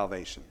great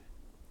salvation?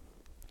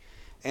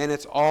 And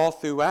it's all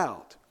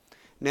throughout.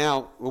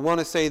 Now, we want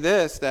to say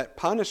this, that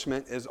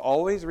punishment is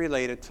always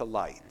related to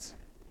light.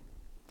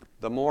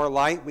 The more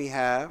light we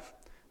have,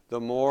 the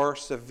more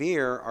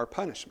severe our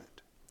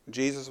punishment.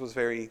 Jesus was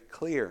very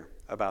clear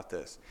about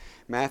this.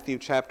 Matthew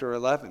chapter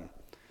 11,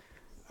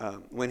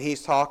 when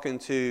he's talking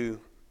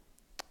to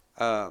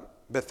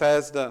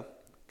Bethesda,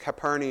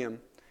 Capernaum,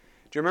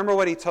 do you remember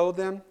what he told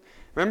them?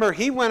 Remember,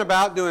 he went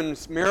about doing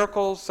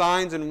miracles,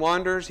 signs, and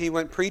wonders. He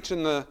went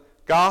preaching the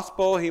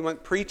gospel. He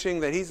went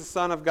preaching that he's the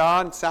Son of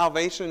God and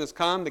salvation has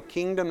come. The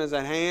kingdom is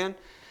at hand.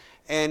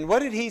 And what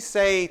did he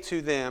say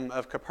to them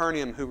of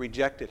Capernaum who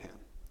rejected him,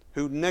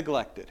 who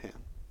neglected him?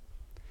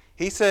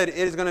 He said, it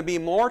is going to be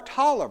more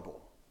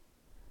tolerable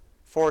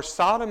for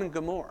Sodom and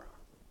Gomorrah,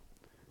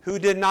 who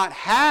did not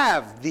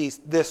have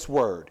this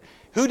word,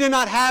 who did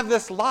not have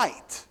this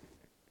light.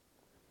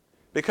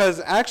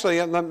 Because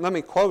actually, let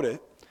me quote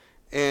it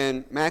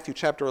in Matthew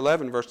chapter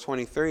 11, verse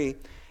 23.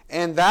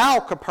 And thou,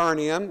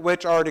 Capernaum,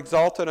 which art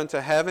exalted unto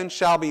heaven,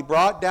 shall be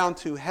brought down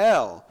to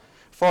hell.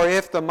 For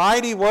if the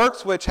mighty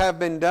works which have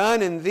been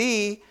done in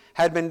thee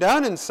had been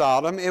done in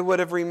Sodom, it would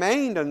have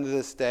remained unto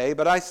this day.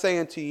 But I say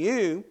unto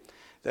you,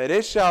 that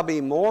it shall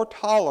be more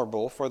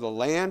tolerable for the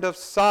land of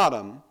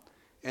Sodom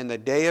in the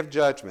day of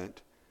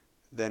judgment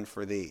than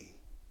for thee.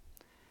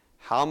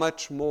 How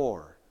much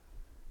more?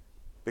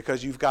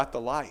 Because you've got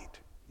the light.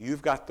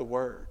 You've got the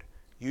Word.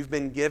 You've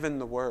been given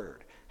the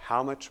Word.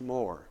 How much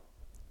more?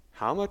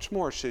 How much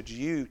more should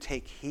you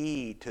take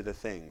heed to the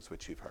things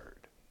which you've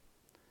heard?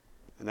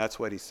 And that's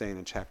what he's saying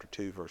in chapter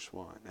 2, verse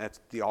 1. That's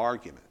the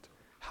argument.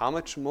 How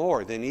much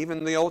more than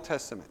even the Old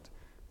Testament,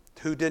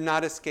 who did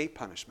not escape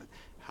punishment?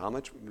 How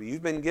much?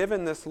 You've been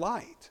given this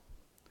light.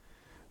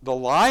 The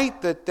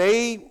light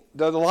the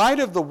light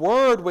of the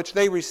Word which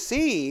they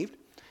received,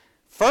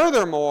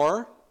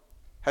 furthermore,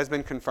 has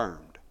been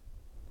confirmed.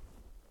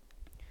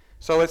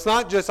 So it's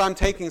not just I'm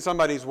taking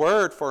somebody's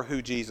word for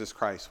who Jesus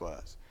Christ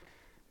was.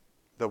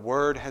 The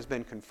Word has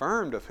been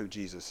confirmed of who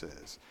Jesus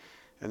is.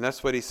 And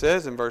that's what he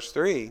says in verse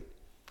 3.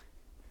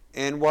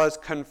 And was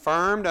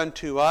confirmed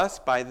unto us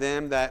by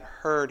them that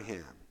heard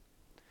him.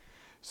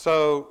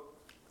 So,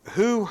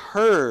 who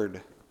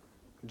heard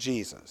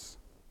Jesus?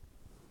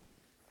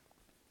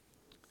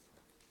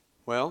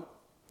 Well,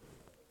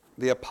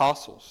 the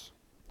apostles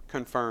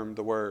confirmed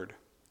the word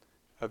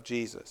of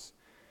Jesus.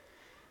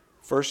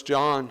 1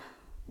 John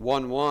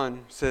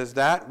 1:1 says,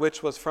 that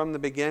which was from the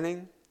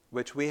beginning,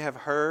 which we have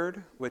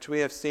heard, which we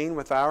have seen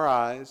with our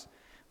eyes,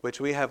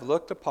 which we have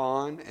looked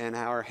upon, and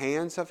our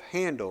hands have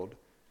handled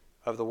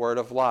of the word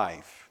of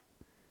life.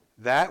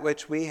 That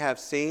which we have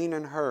seen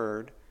and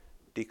heard,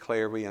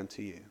 declare we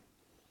unto you.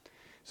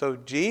 So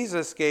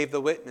Jesus gave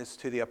the witness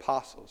to the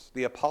apostles.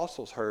 The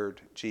apostles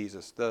heard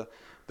Jesus. The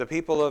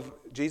people of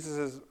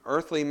Jesus'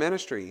 earthly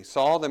ministry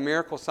saw the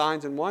miracle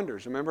signs and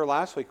wonders. Remember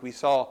last week we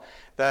saw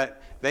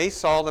that they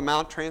saw the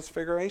Mount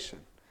Transfiguration.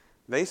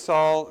 They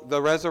saw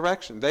the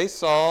resurrection. They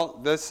saw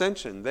the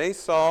ascension. They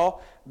saw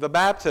the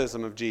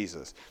baptism of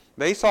Jesus.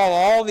 They saw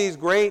all these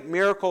great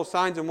miracle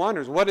signs and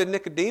wonders. What did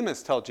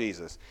Nicodemus tell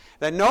Jesus?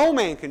 That no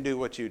man can do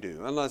what you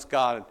do unless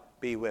God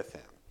be with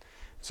him.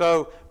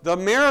 So the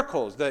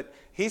miracles that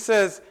he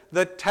says,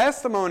 the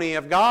testimony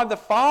of God the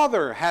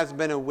Father has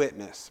been a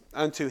witness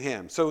unto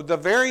him. So the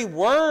very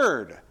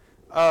word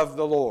of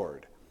the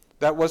Lord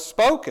that was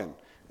spoken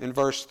in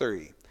verse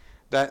 3,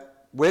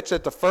 that which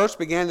at the first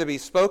began to be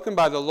spoken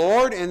by the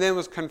Lord and then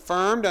was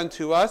confirmed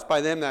unto us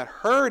by them that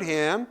heard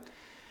him.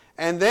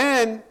 And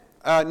then,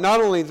 not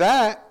only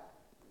that,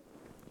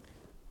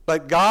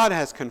 but God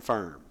has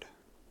confirmed.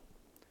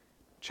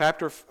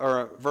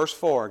 Verse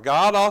 4,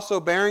 God also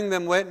bearing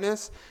them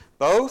witness,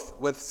 both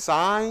with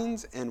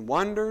signs and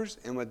wonders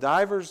and with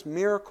divers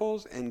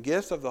miracles and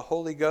gifts of the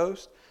Holy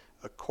Ghost,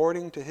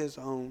 according to his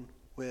own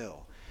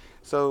will.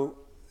 So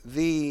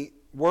the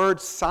word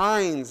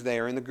signs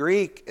there in the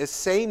Greek is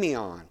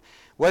semeion.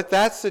 What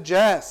that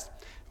suggests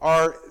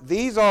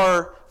these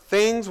are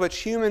things which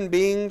human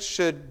beings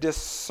should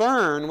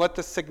discern what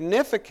the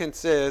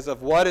significance is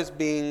of what is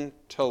being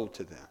told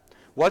to them.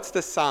 What's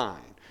the sign?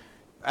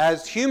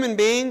 As human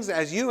beings,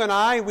 as you and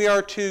I, we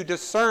are to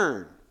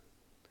discern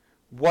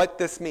what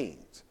this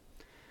means.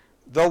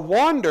 The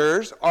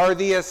wonders are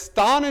the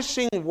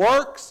astonishing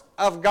works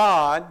of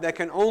God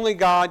that only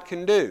God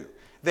can do.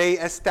 They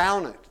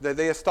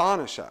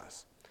astonish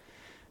us.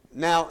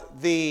 Now,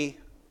 the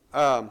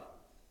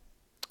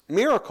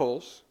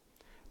miracles,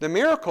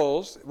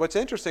 what's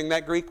interesting,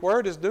 that Greek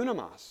word is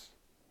dunamis.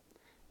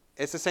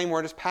 It's the same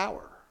word as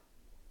power.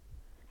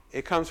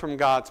 It comes from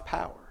God's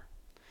power.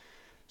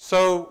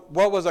 So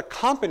what was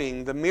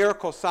accompanying the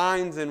miracle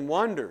signs and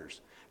wonders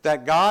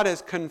that God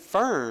has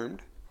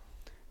confirmed,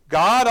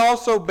 God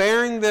also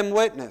bearing them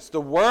witness,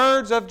 the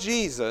words of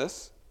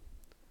Jesus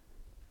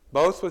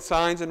both with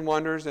signs and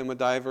wonders and with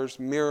divers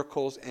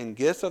miracles and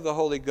gifts of the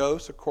Holy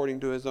Ghost according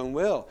to his own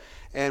will.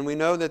 And we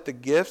know that the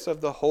gifts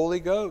of the Holy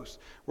Ghost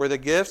were the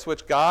gifts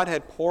which God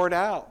had poured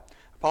out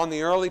upon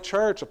the early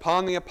church,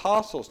 upon the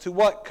apostles, to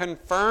what?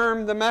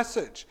 Confirm the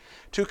message,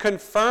 to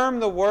confirm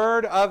the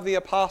word of the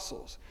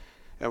apostles.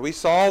 And we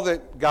saw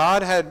that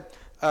God had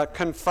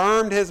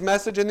confirmed his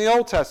message in the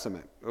Old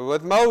Testament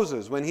with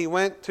Moses when he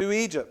went to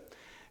Egypt.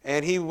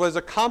 And he was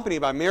accompanied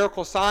by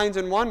miracle signs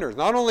and wonders.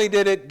 Not only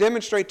did it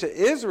demonstrate to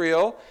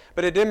Israel,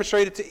 but it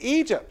demonstrated to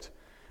Egypt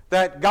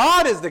that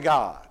God is the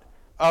God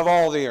of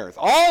all the earth,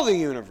 all the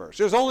universe.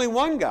 There's only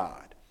one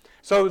God.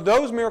 So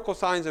those miracle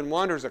signs and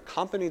wonders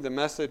accompanied the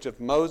message of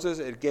Moses.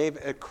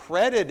 It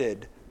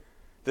credited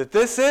that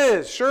this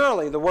is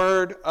surely the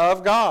word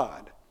of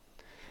God.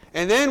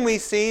 And then we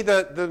see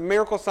the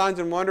miracle signs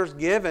and wonders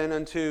given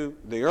unto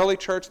the early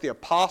church, the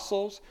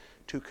apostles,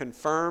 to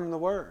confirm the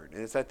word.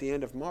 And it's at the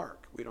end of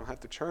Mark. We don't have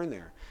to turn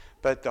there.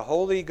 But the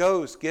Holy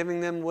Ghost giving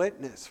them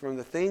witness from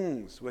the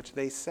things which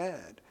they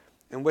said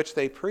and which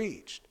they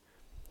preached.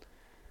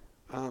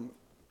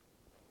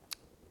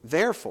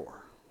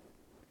 Therefore,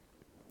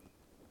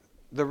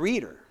 the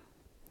reader,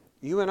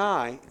 you and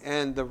I,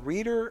 and the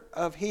reader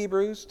of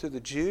Hebrews, to the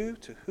Jew,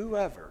 to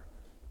whoever,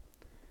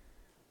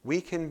 we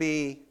can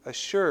be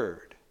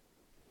assured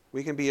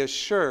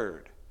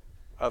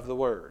of the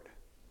word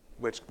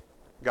which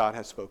God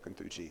has spoken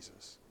through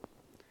Jesus.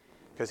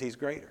 Because he's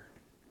greater.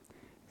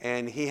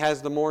 And he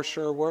has the more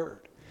sure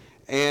word.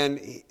 And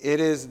it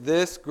is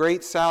this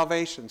great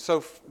salvation.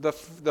 So the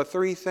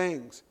three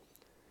things.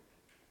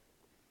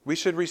 We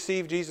should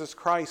receive Jesus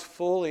Christ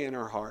fully in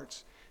our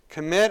hearts,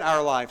 commit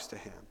our lives to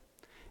him,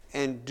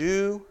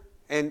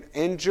 and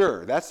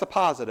endure. That's the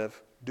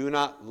positive. Do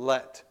not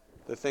let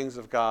the things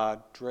of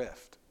God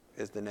drift,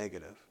 is the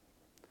negative.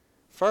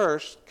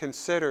 First,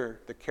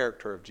 consider the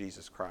character of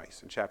Jesus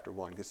Christ in chapter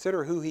 1.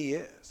 Consider who he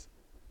is.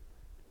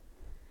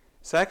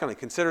 Secondly,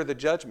 consider the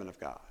judgment of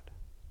God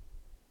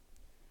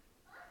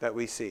that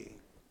we see.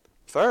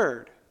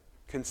 Third,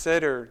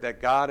 consider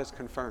that God has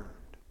confirmed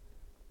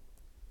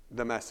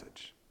the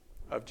message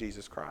of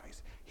Jesus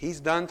Christ. He's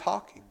done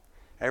talking.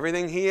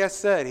 Everything he has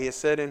said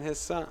in his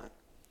Son.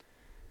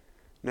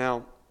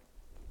 Now,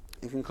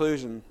 in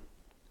conclusion,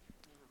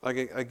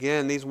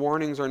 again, these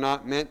warnings are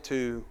not meant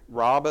to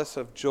rob us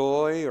of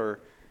joy,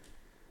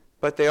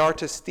 but they are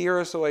to steer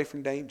us away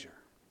from danger.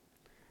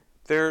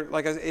 They're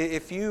like,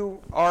 if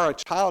you are a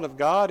child of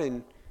God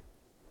and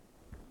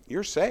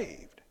you're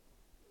saved,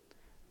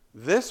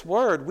 this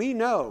word, we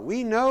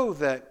know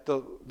that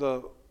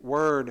the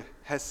word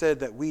has said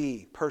that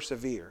we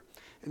persevere.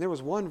 And there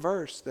was one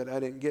verse that I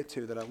didn't get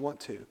to that I want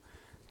to.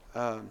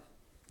 And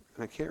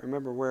I can't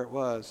remember where it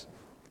was.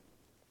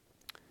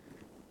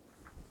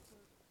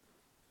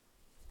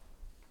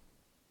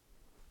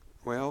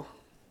 Well,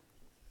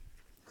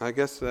 I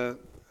guess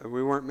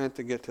we weren't meant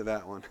to get to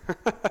that one.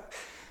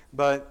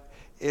 But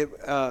it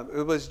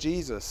was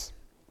Jesus.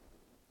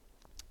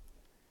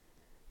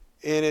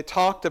 And it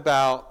talked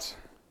about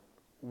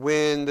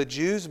when the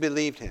Jews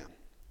believed him.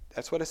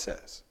 That's what it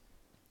says.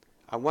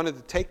 I wanted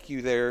to take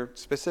you there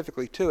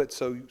specifically to it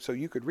so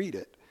you could read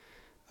it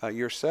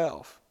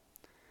yourself.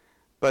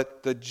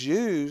 But the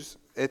Jews,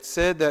 it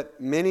said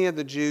that many of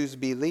the Jews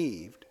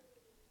believed.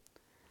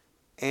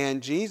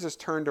 And Jesus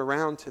turned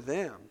around to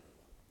them.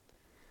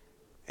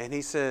 And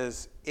he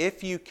says,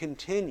 if you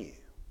continue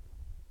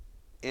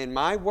in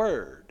my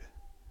word,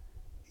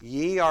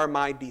 ye are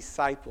my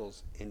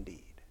disciples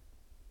indeed.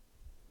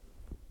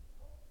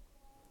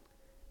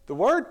 The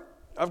word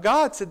of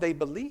God said they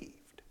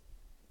believed.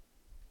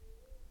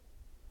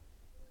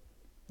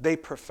 They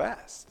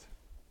professed.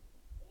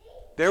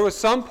 There was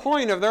some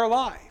point of their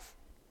life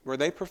where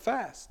they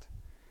professed.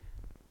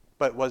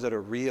 But was it a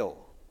real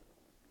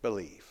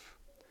belief?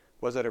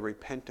 Was it a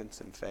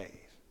repentance and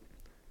faith?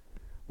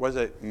 Was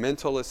it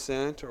mental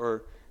assent,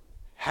 or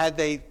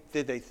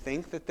did they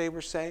think that they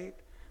were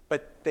saved?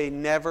 But they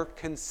never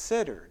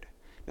considered.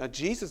 Now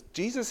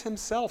Jesus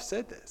himself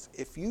said this.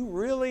 If you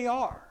really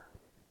are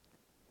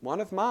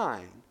one of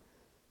mine,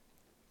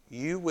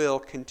 you will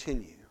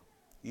continue.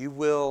 You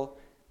will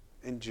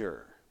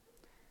endure.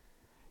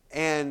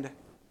 And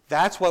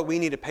that's what we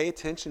need to pay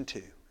attention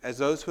to as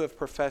those who have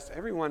professed.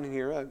 Everyone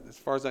here, as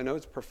far as I know,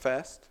 is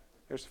professed.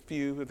 There's a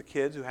few of the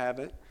kids who have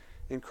it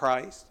in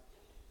Christ.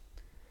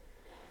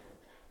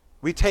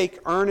 We take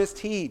earnest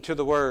heed to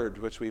the word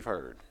which we've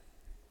heard.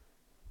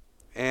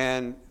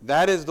 And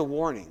that is the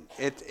warning.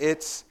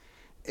 It's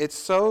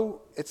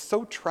so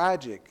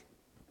tragic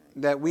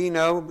that we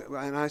know,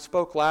 and I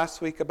spoke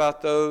last week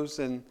about those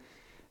and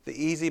the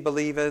easy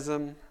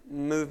believism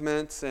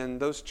movements and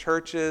those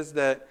churches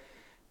that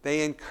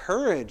they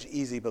encourage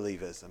easy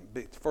believism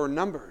for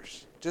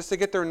numbers, just to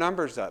get their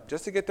numbers up,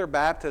 just to get their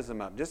baptism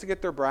up, just to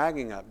get their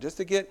bragging up, just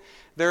to get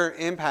their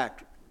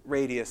impact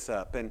radius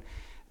up. And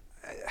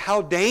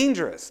how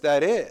dangerous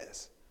that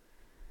is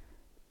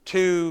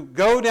to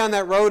go down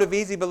that road of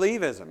easy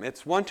believism.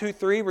 It's 1, 2,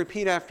 3,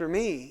 repeat after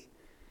me.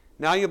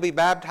 Now you'll be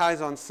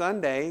baptized on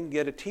Sunday and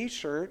get a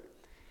t-shirt.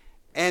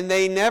 and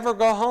they never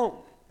go home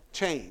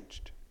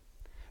changed.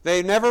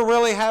 They never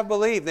really have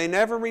believed. They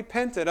never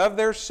repented of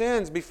their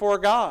sins before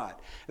God.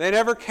 They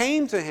never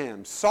came to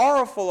Him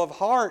sorrowful of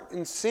heart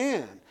and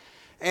sin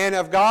and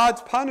of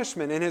God's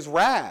punishment and His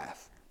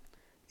wrath,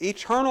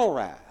 eternal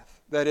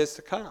wrath that is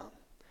to come.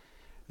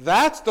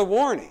 That's the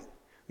warning.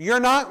 We're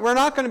not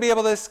going to be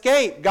able to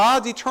escape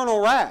God's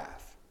eternal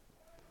wrath.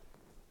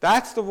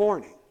 That's the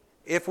warning.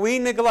 If we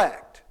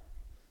neglect,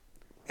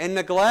 and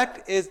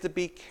neglect is to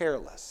be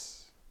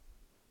careless.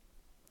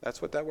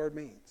 That's what that word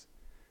means.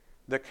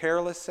 The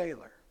careless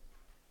sailor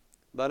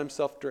let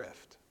himself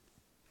drift.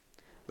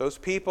 Those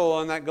people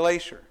on that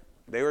glacier,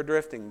 they were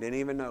drifting, didn't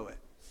even know it,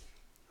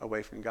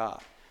 away from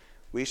God.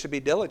 We should be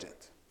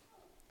diligent.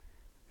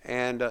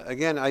 And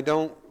again, I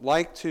don't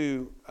like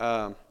to,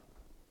 I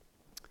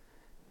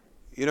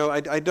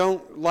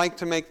don't like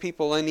to make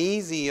people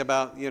uneasy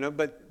about,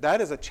 but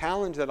that is a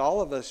challenge that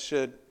all of us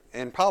should,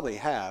 and probably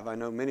have, I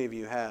know many of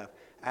you have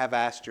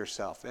asked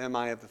yourself, am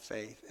I of the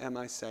faith? Am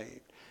I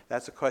saved?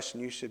 That's a question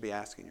you should be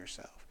asking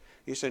yourself.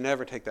 You should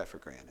never take that for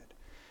granted.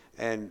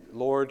 And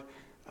Lord,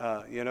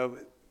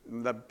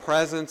 the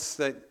presence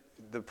that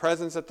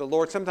the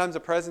Lord, sometimes the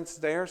presence is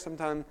there,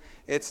 sometimes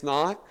it's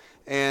not.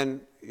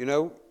 And,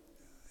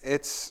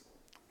 it's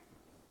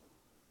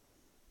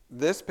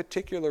this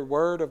particular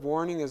word of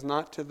warning is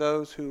not to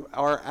those who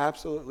are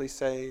absolutely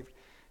saved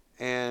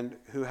and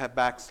who have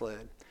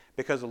backslid,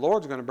 because the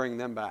Lord's going to bring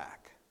them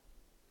back.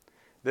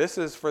 This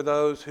is for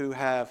those who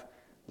have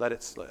let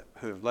it slip,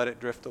 who have let it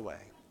drift away.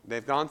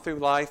 They've gone through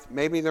life,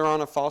 maybe they're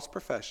on a false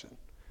profession,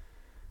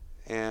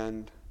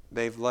 and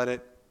they've let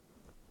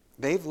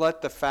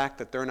the fact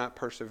that they're not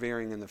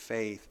persevering in the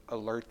faith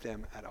alert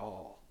them at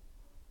all.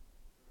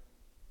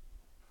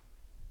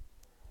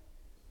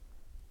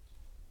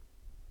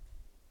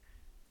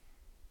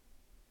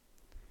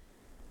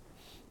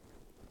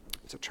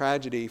 It's a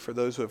tragedy for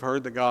those who have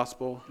heard the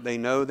gospel. They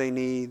know they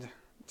need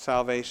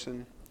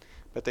salvation,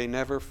 but they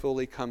never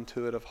fully come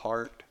to it of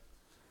heart.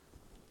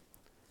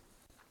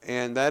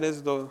 And that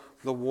is the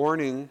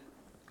warning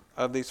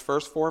of these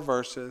first 4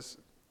 verses,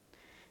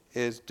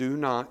 is do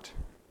not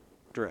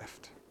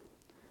drift.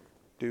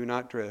 Do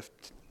not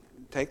drift.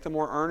 Take the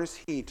more earnest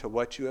heed to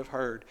what you have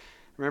heard.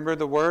 Remember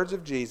the words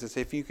of Jesus,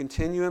 if you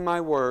continue in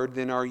my word,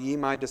 then are ye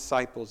my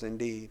disciples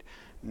indeed.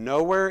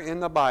 Nowhere in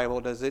the Bible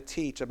does it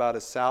teach about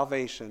a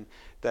salvation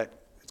that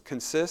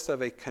consists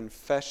of a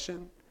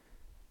confession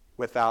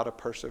without a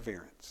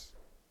perseverance.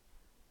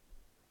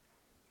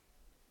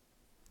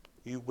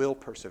 You will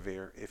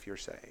persevere if you're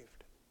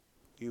saved.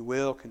 You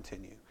will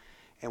continue.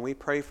 And we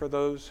pray for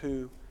those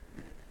who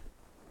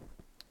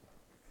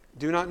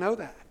do not know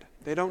that.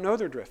 They don't know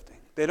they're drifting.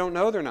 They don't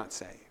know they're not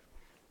saved.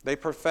 They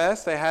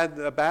profess, they had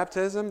a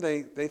baptism,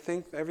 they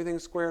think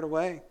everything's squared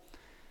away.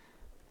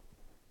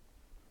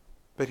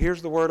 But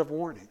here's the word of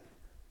warning.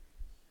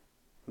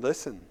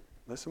 Listen.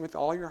 Listen with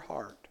all your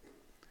heart.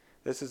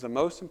 This is the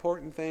most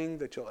important thing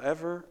that you'll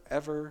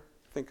ever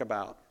think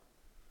about,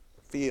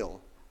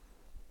 feel.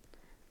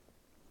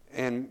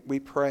 And we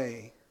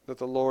pray that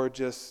the Lord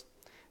just,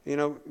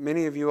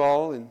 many of you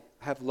all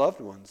have loved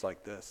ones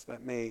like this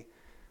that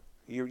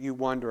you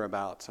wonder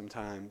about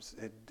sometimes.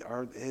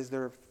 Is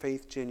their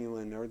faith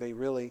genuine? Are they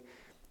really?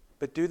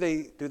 But do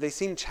they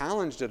seem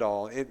challenged at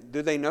all?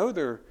 Do they know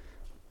they're,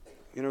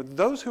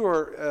 those who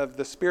are of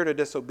the spirit of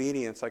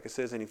disobedience, like it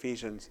says in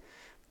Ephesians,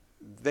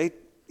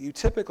 you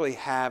typically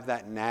have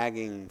that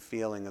nagging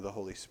feeling of the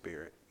Holy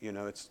Spirit.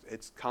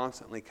 It's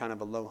constantly kind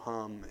of a low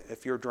hum.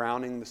 If you're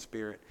drowning the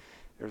Spirit,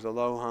 there's a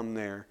low hum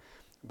there.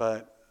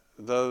 But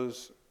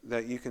those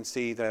that you can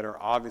see that are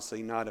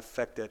obviously not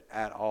affected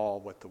at all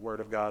what the Word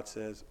of God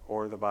says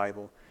or the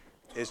Bible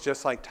is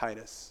just like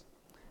Titus.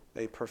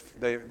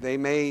 They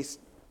may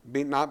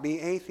not be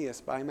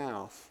atheists by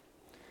mouth,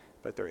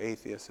 but they're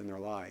atheists in their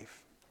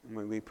life. And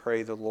when we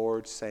pray, the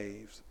Lord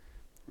saves.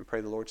 We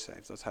pray the Lord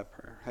saves. Let's have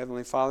prayer.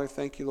 Heavenly Father,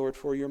 thank you, Lord,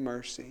 for your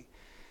mercy.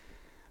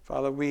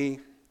 Father, we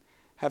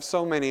have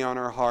so many on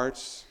our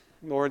hearts,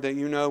 Lord, that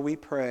we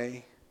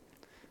pray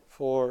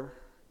for.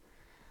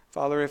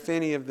 Father, if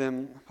any of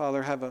them,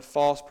 Father, have a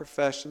false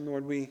profession,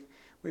 Lord, we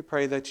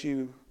pray that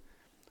you,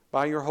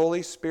 by your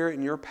Holy Spirit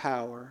and your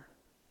power,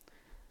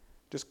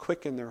 just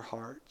quicken their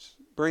hearts.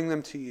 Bring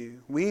them to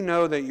you. We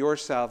know that your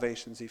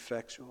salvation is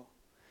effectual.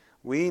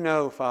 We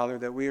know, Father,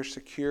 that we are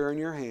secure in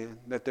your hand,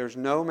 that there's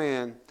no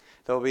man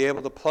that will be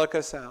able to pluck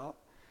us out.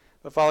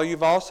 But Father,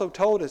 you've also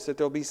told us that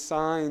there'll be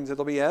signs, that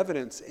there'll be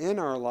evidence in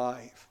our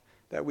life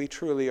that we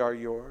truly are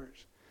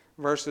yours,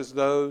 versus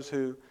those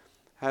who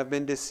have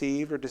been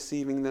deceived or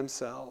deceiving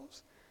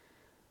themselves.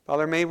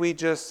 Father, may we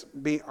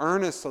just be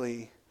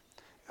earnestly,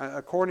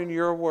 according to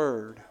your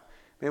word,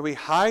 may we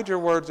hide your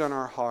words on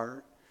our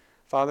heart.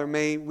 Father,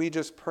 may we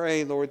just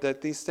pray, Lord,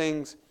 that these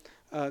things,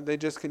 they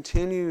just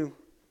continue,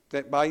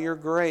 that by your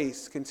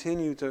grace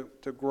continue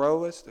to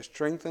grow us, to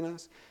strengthen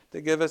us, to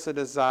give us a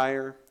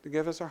desire, to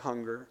give us a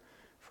hunger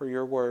for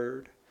your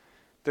word,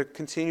 to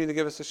continue to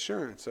give us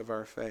assurance of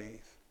our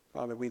faith.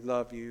 Father, we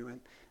love you and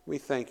we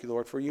thank you,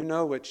 Lord, for you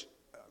know which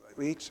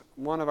each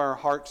one of our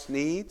hearts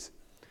needs.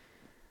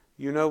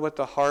 You know what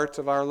the hearts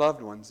of our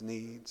loved ones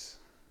needs.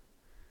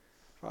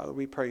 Father,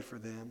 we pray for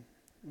them.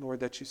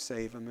 Lord, that you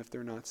save them if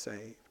they're not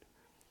saved.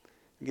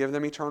 Give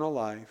them eternal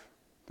life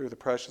through the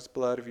precious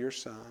blood of your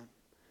Son,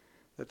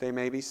 that they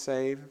may be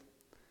saved,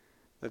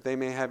 that they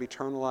may have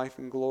eternal life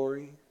and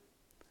glory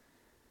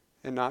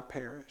and not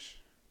perish.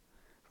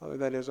 Father,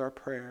 that is our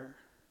prayer.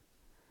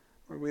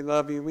 Lord, we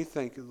love you, we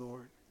thank you,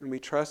 Lord, and we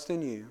trust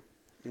in you.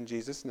 In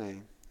Jesus'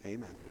 name,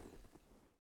 amen.